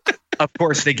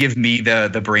course, they give me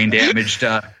the brain damaged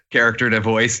character to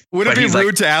voice. Would it be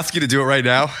rude to ask you to do it right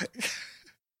now?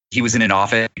 He was in an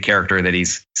office character that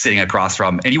he's sitting across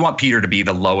from, and you want Peter to be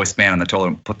the lowest man on the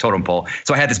totem pole.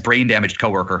 So I had this brain damaged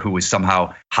coworker who was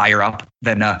somehow higher up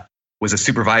than was a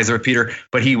supervisor of Peter,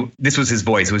 but this was his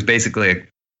voice. It was basically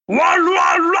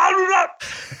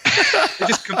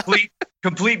just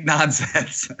complete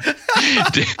nonsense.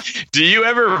 Do you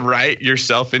ever write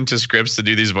yourself into scripts to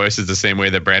do these voices the same way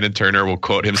that Brandon Turner will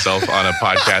quote himself on a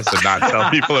podcast and not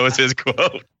tell people it was his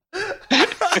quote?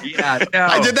 Yeah, no.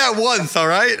 I did that once, all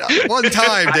right? One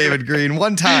time, David Green,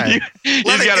 one time. He's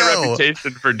got a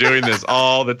reputation for doing this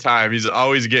all the time. He's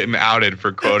always getting outed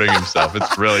for quoting himself.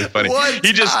 It's really funny.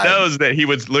 He just knows that he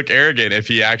would look arrogant if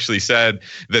he actually said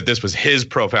that this was his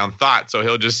profound thought. So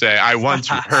he'll just say, "I once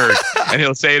heard," and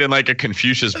he'll say it in like a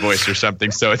Confucius voice or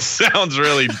something. So it sounds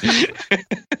really...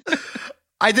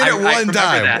 I did it one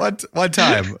time. One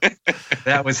time.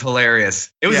 That was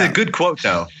hilarious. It was a good quote,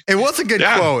 though. It was a good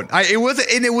quote. It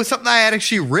was something I had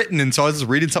actually written, and so I was just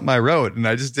reading something I wrote, and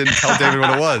I just didn't tell David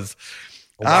what it was.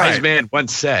 A wise man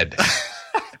once said. I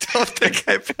don't think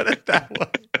I put it that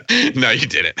way. No, you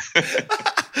didn't.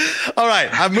 All right,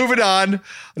 I'm moving on.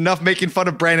 Enough making fun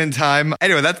of Brandon time.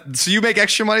 Anyway, so you make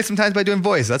extra money sometimes by doing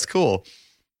voice. That's cool.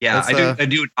 Yeah, I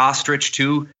do an ostrich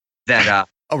too. That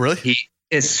oh really?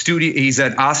 He's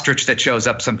an ostrich that shows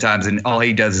up sometimes, and all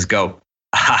he does is go,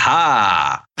 "Ha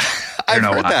ha!" I've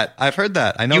heard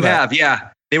that. I know you that. have. Yeah,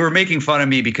 they were making fun of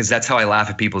me because that's how I laugh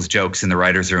at people's jokes in the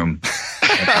writer's room.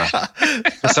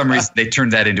 For some reason, they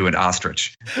turned that into an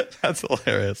ostrich. That's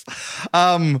hilarious.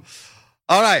 All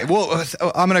All right. Well,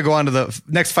 I'm going to go on to the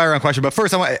next fire round question. But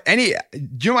first, do you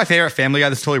know my favorite Family Guy?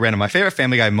 This is totally random. My favorite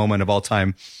Family Guy moment of all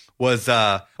time was,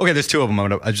 okay, there's two of them.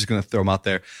 I'm just going to throw them out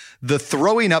there. The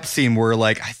throwing up scene where,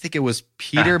 like, I think it was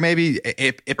Peter, maybe,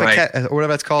 Ipecac, or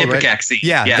whatever it's called, Ipecac right? scene.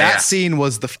 Yeah, that scene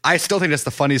was I still think that's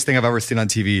the funniest thing I've ever seen on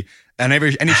TV. And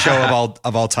any show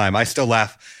of all time. I still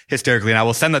laugh hysterically. And I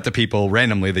will send that to people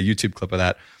randomly, the YouTube clip of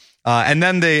that. And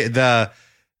then the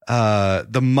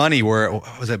money where,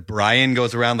 was it Brian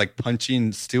goes around like punching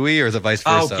Stewie, or is it vice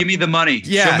versa? Oh, give me the money.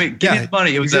 Yeah. Give me the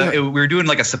money. It was we were doing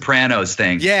like a Sopranos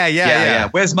thing. Yeah.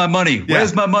 Where's my money?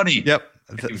 Where's my money? Yep.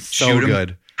 So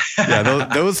good. Yeah.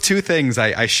 Those two things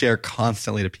I share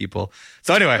constantly to people.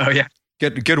 So anyway,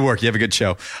 good work. You have a good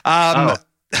show.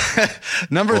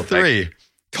 Number 3,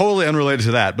 totally unrelated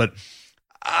to that, but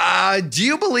do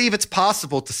you believe it's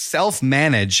possible to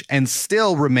self-manage and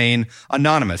still remain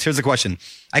anonymous? Here's the question.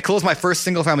 I close my first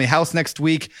single-family house next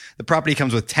week. The property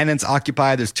comes with tenants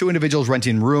occupied. There's 2 individuals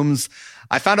renting rooms.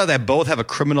 I found out that both have a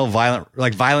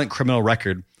violent criminal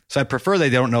record, so I prefer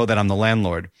they don't know that I'm the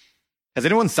landlord. Has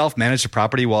anyone self-managed a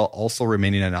property while also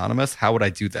remaining anonymous? How would I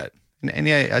do that?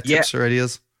 Any tips or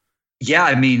ideas? Yeah,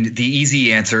 I mean, the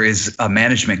easy answer is a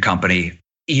management company.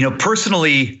 You know,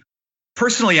 personally,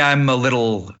 I'm a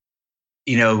little,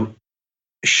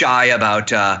 shy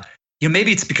about,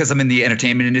 maybe it's because I'm in the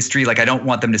entertainment industry. Like, I don't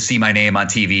want them to see my name on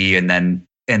TV and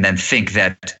then think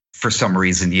that for some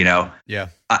reason, I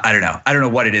don't know. I don't know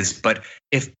what it is, but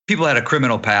if people had a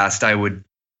criminal past, I would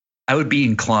be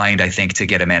inclined, I think, to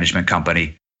get a management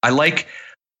company. I like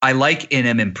and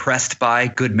am impressed by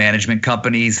good management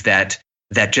companies that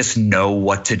just know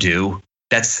what to do.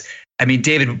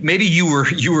 David, maybe you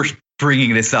were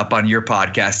bringing this up on your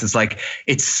podcast. It's like,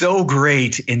 it's so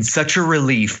great and such a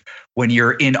relief when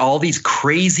you're in all these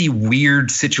crazy, weird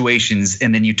situations,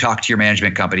 and then you talk to your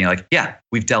management company, like, yeah,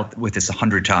 we've dealt with this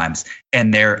 100 times.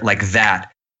 And they're like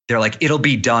that. They're like, it'll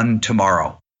be done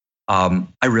tomorrow. I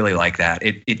really like that.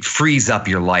 It frees up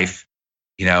your life.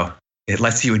 It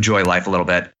lets you enjoy life a little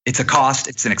bit. It's a cost.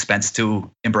 It's an expense to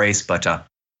embrace, but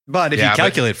if you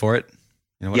calculate for it,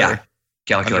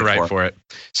 calculate for it.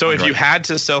 So if you had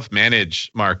to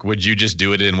self-manage, Mark, would you just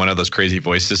do it in one of those crazy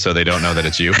voices so they don't know that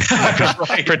it's you?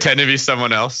 Pretend to be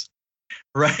someone else.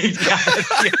 Right. Yeah.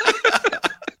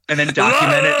 And then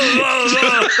document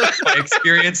it by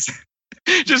experience.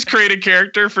 Just create a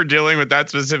character for dealing with that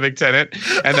specific tenant,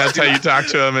 and that's how you talk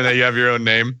to them, and then you have your own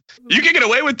name. You can get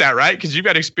away with that, right? Because you've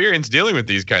got experience dealing with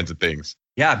these kinds of things.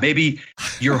 Yeah, maybe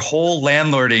your whole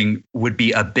landlording would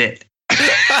be a bit.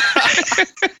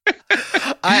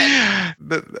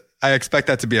 I expect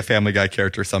that to be a Family Guy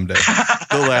character someday.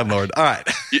 The landlord. All right.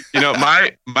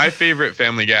 My favorite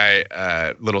Family Guy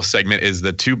two segment is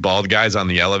the 2 bald guys on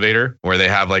the elevator, where they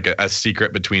have like a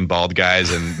secret between bald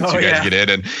guys, and the 2 guys get in,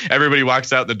 and everybody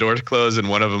walks out, the doors close, and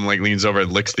one of them like leans over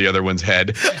and licks the other one's head,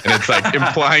 and it's like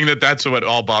implying that that's what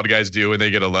all bald guys do when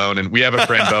they get alone. And we have a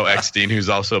friend, Bo Eckstein, who's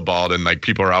also bald, and like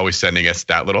people are always sending us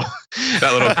that little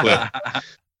clip.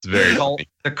 It's very funny.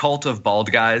 The cult of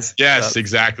bald guys. Yes,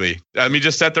 exactly. Let me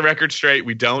just set the record straight.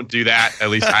 We don't do that. At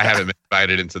least I haven't been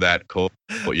invited into that cult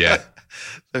yet.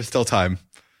 There's still time.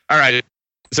 All right.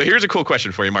 So here's a cool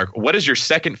question for you, Mark. What is your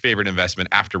second favorite investment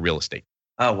after real estate?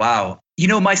 Oh, wow.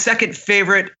 My second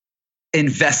favorite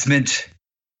investment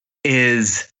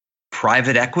is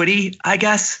private equity, I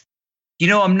guess.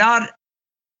 I'm not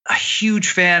a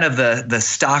huge fan of the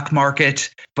stock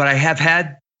market, but I have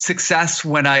had success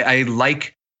when I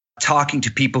like talking to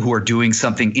people who are doing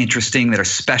something interesting, that are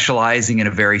specializing in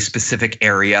a very specific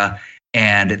area,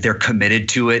 and they're committed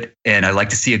to it. And I like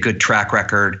to see a good track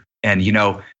record, and,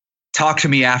 talk to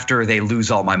me after they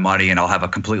lose all my money, and I'll have a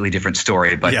completely different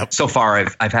story. But so far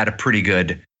I've had a pretty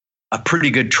good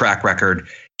track record,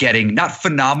 getting not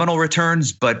phenomenal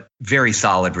returns, but very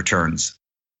solid returns.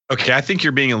 Okay, I think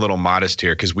you're being a little modest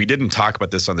here, because we didn't talk about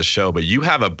this on the show, but you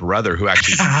have a brother who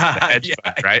actually runs a hedge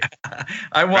fund,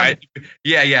 right?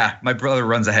 Yeah. My brother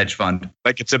runs a hedge fund.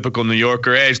 Like a typical New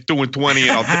Yorker, hey, he's doing 20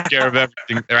 and I'll take care of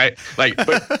everything, right?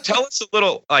 But tell us a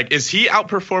little, is he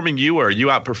outperforming you, or are you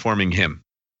outperforming him?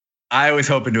 I was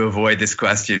hoping to avoid this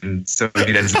question so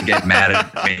he doesn't get mad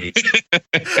at me.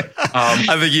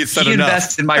 I think he said enough.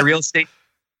 Invests in my real estate.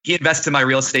 He invests in my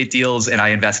real estate deals, and I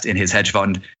invest in his hedge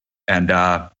fund.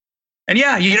 And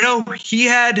yeah, he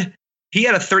had a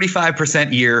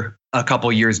 35% year a couple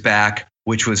years back,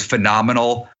 which was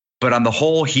phenomenal. But on the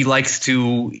whole, he likes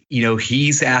to,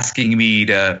 he's asking me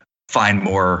to find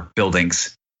more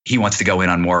buildings. He wants to go in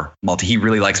on more he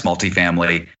really likes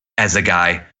multifamily, as a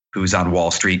guy who's on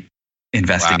Wall Street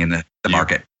investing in the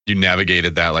market. You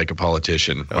navigated that like a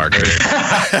politician, Mark,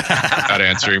 without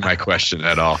answering my question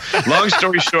at all. Long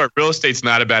story short, real estate's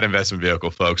not a bad investment vehicle,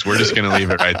 folks. We're just going to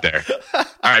leave it right there. All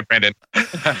right, Brandon.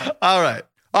 All right.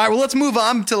 Well, let's move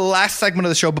on to the last segment of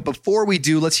the show. But before we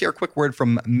do, let's hear a quick word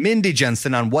from Mindy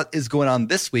Jensen on what is going on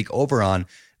this week over on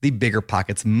the Bigger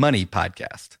Pockets Money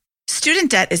podcast. Student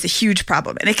debt is a huge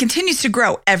problem, and it continues to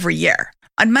grow every year.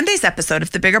 On Monday's episode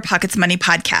of the Bigger Pockets Money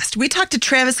podcast, we talked to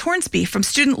Travis Hornsby from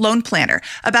Student Loan Planner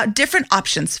about different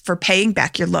options for paying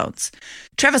back your loans.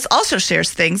 Travis also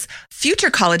shares things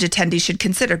future college attendees should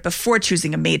consider before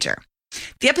choosing a major.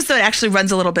 The episode actually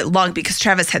runs a little bit long because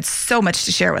Travis had so much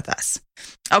to share with us.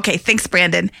 Okay, thanks,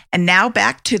 Brandon. And now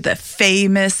back to the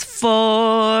famous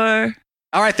four.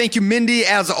 All right. Thank you, Mindy.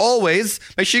 As always,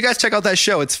 make sure you guys check out that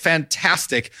show. It's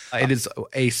fantastic. It is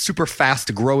a super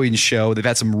fast growing show. They've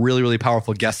had some really, really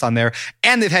powerful guests on there,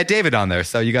 and they've had David on there.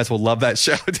 So you guys will love that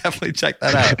show. Definitely check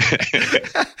that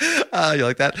out. You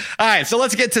like that? All right. So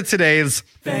let's get to today's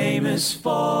famous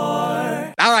four.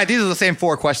 All right. These are the same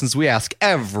four questions we ask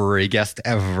every guest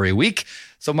every week.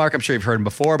 So Mark, I'm sure you've heard them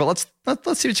before, but let's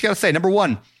see what you got to say. Number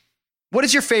one. What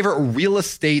is your favorite real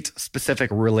estate specific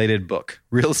related book?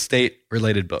 Real estate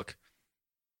related book.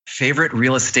 Favorite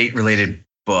real estate related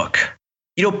book?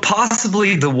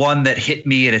 Possibly the one that hit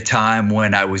me at a time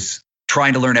when I was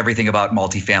trying to learn everything about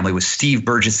multifamily was Steve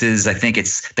Burgess's. I think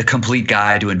it's The Complete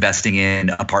Guide to Investing in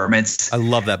Apartments. I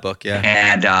love that book.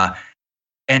 Yeah.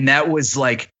 And that was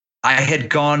like, I had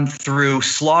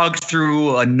slogged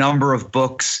through a number of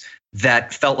books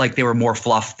that felt like they were more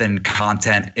fluff than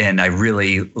content. And I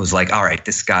really was like, all right,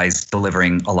 this guy's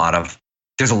delivering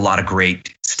there's a lot of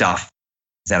great stuff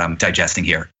that I'm digesting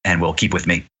here and will keep with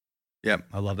me. Yeah,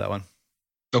 I love that one.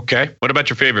 Okay. What about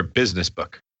your favorite business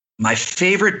book? My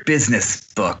favorite business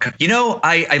book.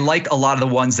 I like a lot of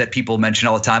the ones that people mention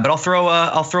all the time, but I'll throw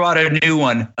out a new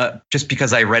one just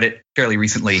because I read it fairly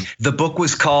recently. The book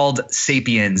was called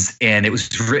Sapiens, and it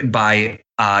was written by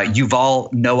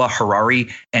Yuval Noah Harari,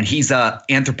 and he's an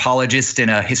anthropologist and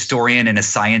a historian and a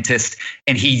scientist,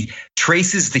 and he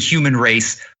traces the human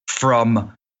race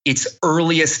from its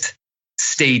earliest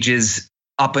stages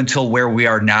up until where we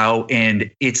are now, and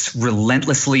it's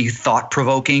relentlessly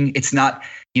thought-provoking. It's not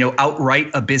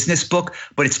outright a business book,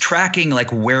 but it's tracking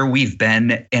like where we've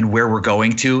been and where we're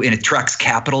going to. And it tracks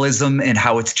capitalism and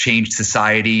how it's changed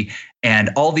society and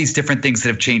all these different things that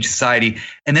have changed society.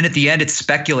 And then at the end, it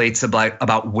speculates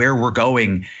about where we're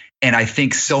going. And I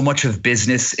think so much of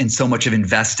business and so much of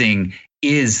investing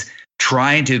is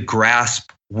trying to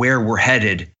grasp where we're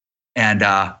headed. And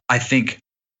I think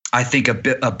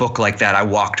a book like that, I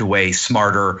walked away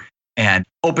smarter and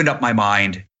opened up my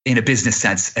mind in a business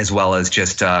sense, as well as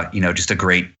just a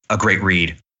great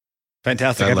read.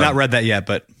 Fantastic. I've not read that yet,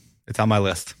 but it's on my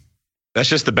list. That's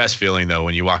just the best feeling, though,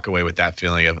 when you walk away with that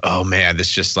feeling of, oh man,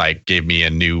 this just like gave me a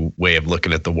new way of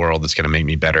looking at the world that's going to make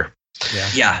me better.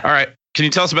 Yeah. All right. Can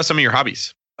you tell us about some of your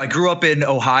hobbies? I grew up in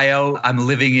Ohio. I'm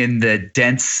living in the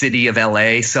dense city of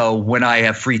LA. So when I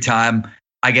have free time,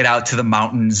 I get out to the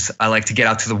mountains. I like to get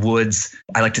out to the woods.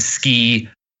 I like to ski.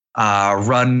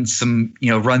 Run some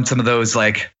of those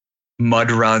like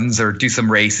mud runs or do some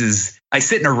races. I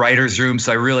sit in a writer's room,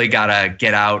 so I really gotta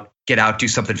get out, do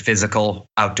something physical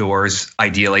outdoors.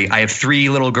 Ideally, I have 3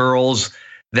 little girls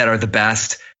that are the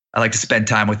best. I like to spend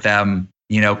time with them.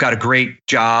 Got a great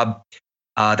job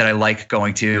that I like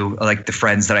going to. I like the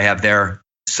friends that I have there.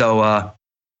 So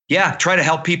try to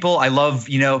help people. I love,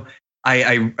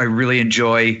 I really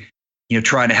enjoy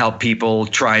trying to help people,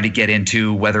 trying to get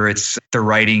into whether it's the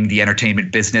writing, the entertainment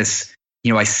business.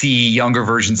 I see younger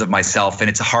versions of myself, and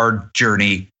it's a hard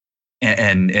journey,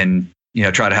 and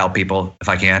try to help people if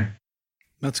I can.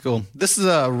 That's cool. This is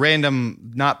a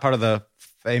random, not part of the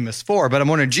famous four, but I'm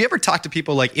wondering, do you ever talk to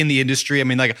people like in the industry? I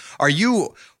mean, like, are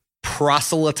you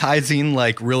proselytizing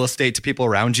like real estate to people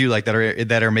around you, like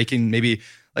that are making maybe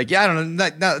like, I don't know,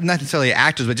 not necessarily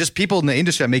actors, but just people in the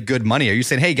industry that make good money? Are you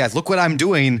saying, hey guys, look what I'm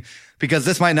doing because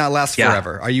this might not last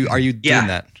forever? Are you doing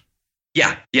that?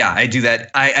 Yeah, I do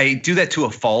that. I do that to a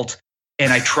fault,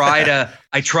 and I try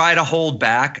to hold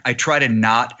back. I try to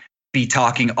not be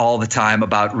talking all the time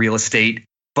about real estate.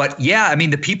 But yeah, I mean,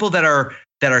 the people that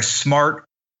are smart,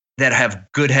 that have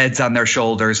good heads on their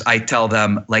shoulders, I tell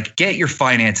them, like, get your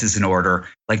finances in order.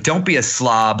 Like, don't be a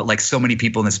slob like so many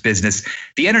people in this business.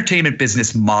 The entertainment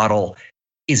business model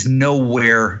is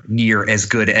nowhere near as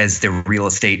good as the real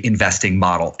estate investing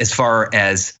model as far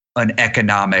as an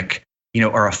economic,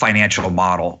 or a financial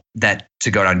model that to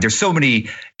go down. There's so many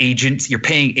agents. You're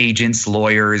paying agents,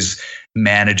 lawyers,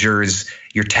 managers.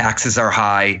 Your taxes are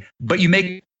high, but you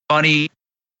make money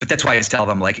But that's why I just tell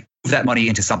them, like, move that money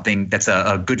into something that's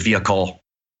a good vehicle,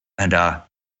 and yeah,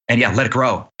 let it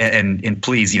grow. And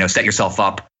please, set yourself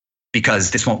up,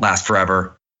 because this won't last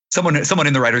forever. Someone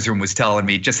in the writer's room was telling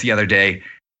me just the other day,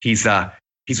 he's one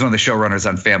of the showrunners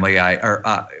on Family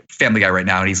Guy right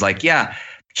now. And he's like, yeah,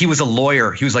 he was a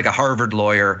lawyer. He was like a Harvard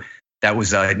lawyer that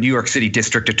was a New York City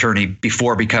district attorney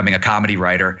before becoming a comedy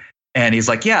writer. And he's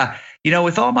like, yeah,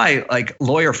 with all my like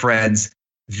lawyer friends,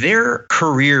 their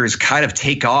careers kind of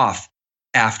take off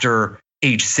after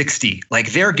age 60.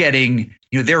 Like they're getting,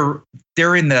 they're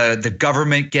in the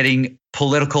government getting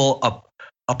political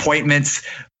appointments.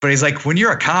 But he's like, when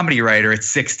you're a comedy writer at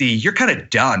 60, you're kind of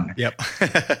done. Yep.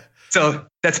 So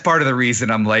that's part of the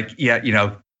reason I'm like,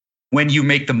 yeah, when you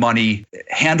make the money,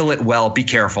 handle it well, be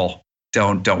careful.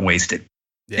 Don't waste it.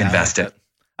 Yeah, invest it.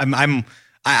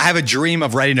 I have a dream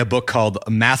of writing a book called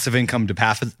Massive Income to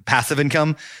Passive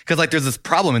Income, because like there's this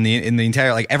problem in the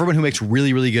entire, like everyone who makes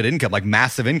really, really good income, like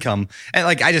massive income, and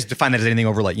like I just define that as anything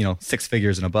over like 6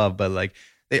 figures and above, but like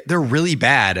they're really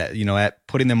bad at at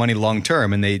putting their money long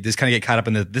term, and they just kind of get caught up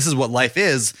in this is what life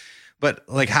is. But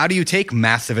like, how do you take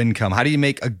massive income? How do you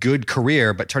make a good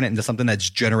career but turn it into something that's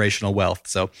generational wealth?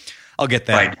 So I'll get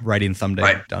that writing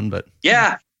someday done. But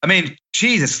yeah. I mean,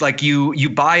 Jesus, like you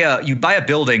buy a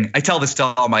building. I tell this to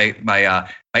all my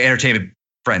entertainment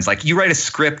friends. Like you write a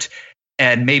script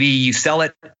and maybe you sell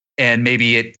it and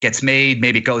maybe it gets made,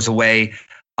 maybe it goes away.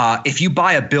 If you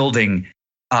buy a building,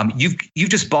 you've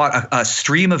just bought a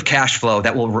stream of cash flow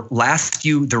that will last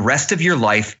you the rest of your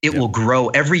life. It will grow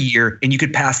every year, and you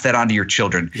could pass that on to your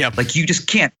children. Yep. Like you just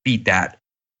can't beat that.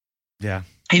 Yeah.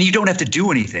 And you don't have to do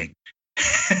anything.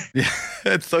 Yeah,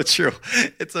 it's so true.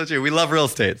 It's so true. We love real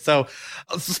estate. So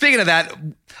speaking of that,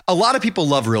 a lot of people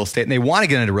love real estate and they want to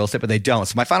get into real estate, but they don't.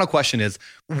 So my final question is,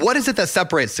 what is it that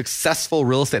separates successful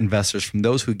real estate investors from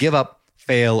those who give up,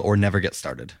 fail, or never get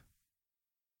started?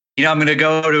 I'm going to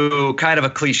go to kind of a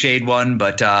cliched one,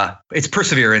 but it's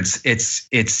perseverance.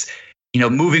 It's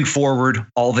moving forward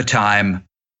all the time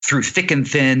through thick and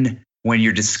thin. When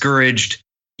you're discouraged,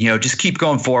 just keep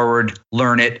going forward,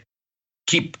 learn it.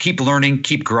 Keep learning,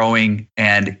 keep growing,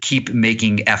 and keep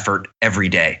making effort every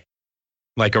day.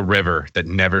 Like a river that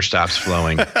never stops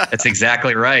flowing. That's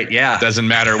exactly right. Yeah. Doesn't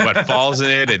matter what falls in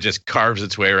it. It just carves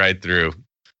its way right through.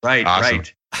 Right. Awesome.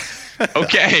 Right.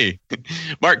 Okay.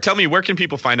 Mark, tell me, where can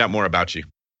people find out more about you?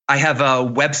 I have a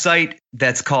website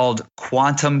that's called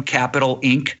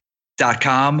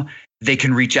quantumcapitalinc.com. They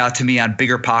can reach out to me on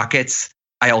BiggerPockets.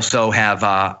 I also have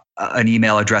an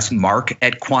email address,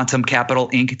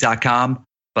 mark@quantumcapitalinc.com.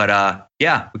 But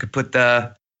yeah, we could put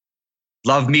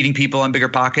love meeting people on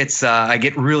BiggerPockets. I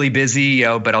get really busy,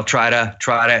 but I'll try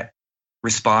to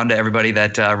respond to everybody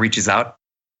that reaches out.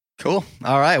 Cool.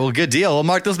 All right. Well, good deal. Well,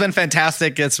 Mark, this has been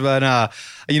fantastic. It's been, I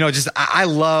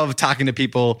love talking to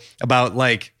people about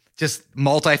like just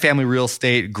multifamily real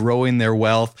estate, growing their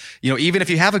wealth. Even if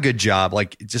you have a good job,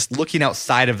 like just looking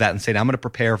outside of that and saying, I'm going to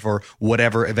prepare for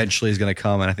whatever eventually is going to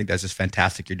come. And I think that's just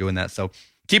fantastic. You're doing that. So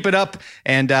keep it up.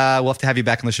 And we'll have to have you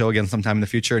back on the show again sometime in the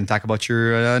future and talk about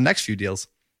your next few deals.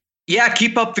 Yeah.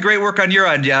 Keep up the great work on your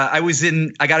end. Yeah. I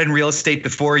got in real estate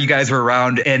before you guys were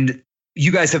around, and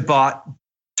you guys have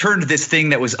turned this thing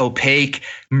that was opaque,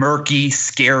 murky,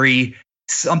 scary,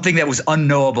 something that was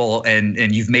unknowable,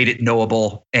 and you've made it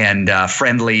knowable and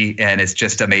friendly, and it's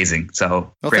just amazing.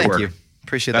 So great work. Thank you.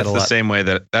 Appreciate that a lot. That's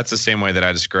the same way that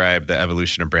I describe the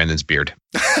evolution of Brandon's beard.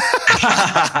 All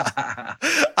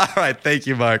right. Thank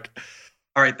you, Mark.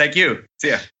 All right. Thank you. See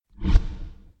ya.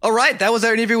 All right. That was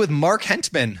our interview with Mark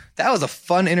Hentman. That was a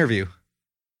fun interview.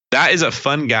 That is a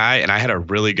fun guy, and I had a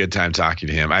really good time talking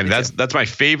to him. That's my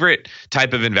favorite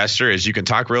type of investor is you can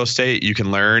talk real estate, you can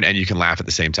learn, and you can laugh at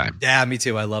the same time. Yeah, me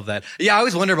too. I love that. Yeah, I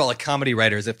always wonder about like comedy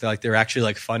writers, if they're actually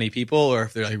like funny people or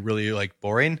if they're like really like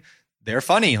boring. They're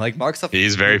funny. Like Mark's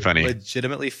he's very funny,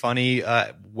 legitimately funny,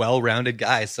 well-rounded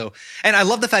guy. So, and I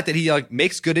love the fact that he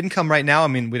makes good income right now. I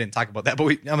mean, we didn't talk about that,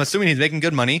 but I'm assuming he's making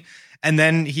good money, and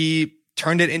then he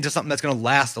turned it into something that's going to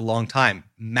last a long time.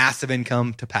 Massive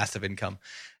income to passive income.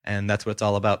 And that's what it's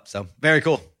all about. So very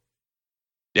cool.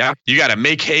 Yeah. You got to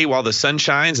make hay while the sun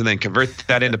shines and then convert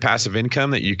that into passive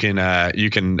income that you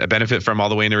can benefit from all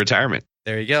the way into retirement.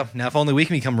 There you go. Now, if only we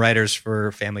can become writers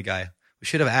for Family Guy. We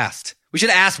should have asked. We should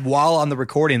have asked while on the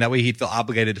recording. That way he'd feel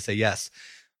obligated to say yes.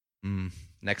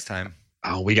 Next time.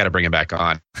 Oh, we got to bring him back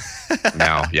on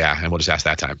now. Yeah. And we'll just ask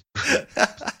that time. All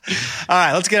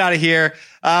right, let's get out of here.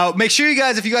 Make sure you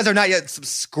guys, if you guys are not yet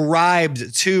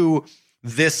subscribed to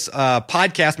this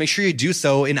podcast, make sure you do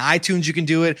so. In iTunes, you can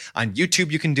do it. On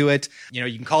YouTube, you can do it. You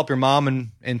can call up your mom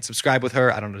and subscribe with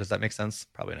her. I don't know. Does that make sense?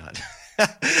 Probably not.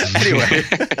 Anyway,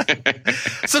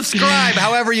 subscribe.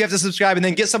 However, you have to subscribe, and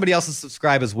then get somebody else to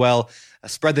subscribe as well.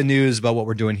 Spread the news about what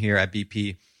we're doing here at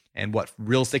BP and what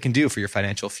real estate can do for your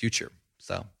financial future.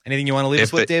 So, anything you want to leave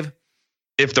us with, Dave?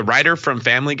 If the writer from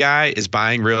Family Guy is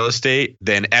buying real estate,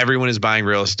 then everyone is buying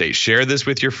real estate. Share this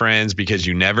with your friends because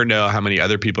you never know how many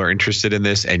other people are interested in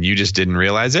this and you just didn't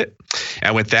realize it.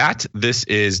 And with that, this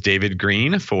is David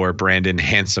Green for Brandon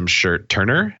Handsome Shirt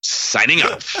Turner signing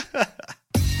off.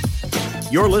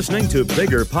 You're listening to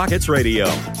Bigger Pockets Radio,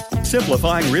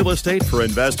 simplifying real estate for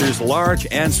investors large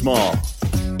and small.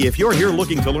 If you're here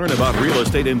looking to learn about real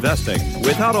estate investing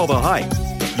without all the hype,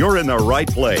 you're in the right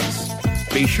place.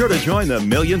 Be sure to join the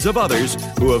millions of others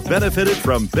who have benefited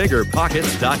from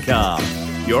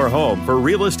BiggerPockets.com, your home for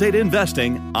real estate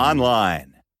investing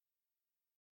online.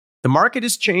 The market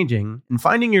is changing, and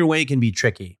finding your way can be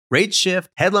tricky. Rates shift,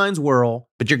 headlines whirl,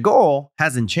 but your goal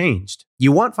hasn't changed.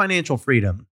 You want financial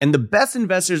freedom, and the best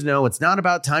investors know it's not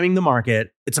about timing the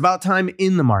market, it's about time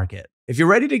in the market. If you're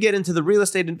ready to get into the real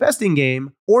estate investing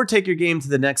game or take your game to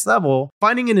the next level,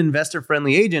 finding an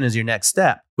investor-friendly agent is your next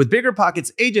step. With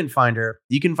BiggerPockets Agent Finder,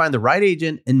 you can find the right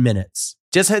agent in minutes.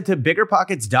 Just head to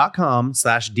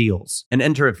biggerpockets.com/deals and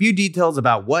enter a few details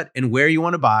about what and where you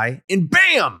want to buy, and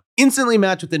bam! Instantly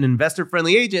match with an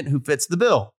investor-friendly agent who fits the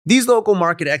bill. These local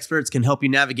market experts can help you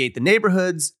navigate the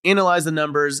neighborhoods, analyze the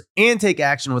numbers, and take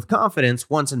action with confidence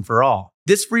once and for all.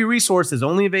 This free resource is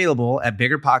only available at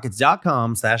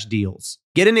biggerpockets.com/deals.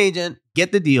 Get an agent,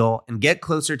 get the deal, and get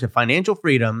closer to financial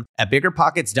freedom at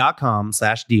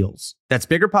biggerpockets.com/deals. That's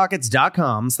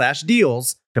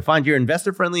biggerpockets.com/deals to find your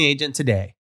investor-friendly agent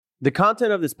today. The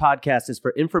content of this podcast is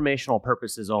for informational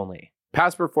purposes only.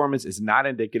 Past performance is not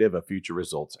indicative of future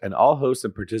results, and all host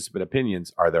and participant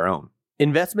opinions are their own.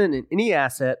 Investment in any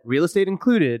asset, real estate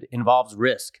included, involves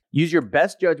risk. Use your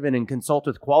best judgment and consult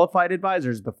with qualified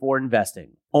advisors before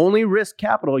investing. Only risk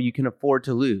capital you can afford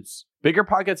to lose.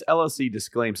 BiggerPockets LLC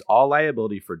disclaims all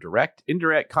liability for direct,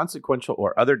 indirect, consequential,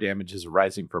 or other damages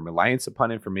arising from reliance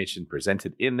upon information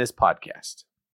presented in this podcast.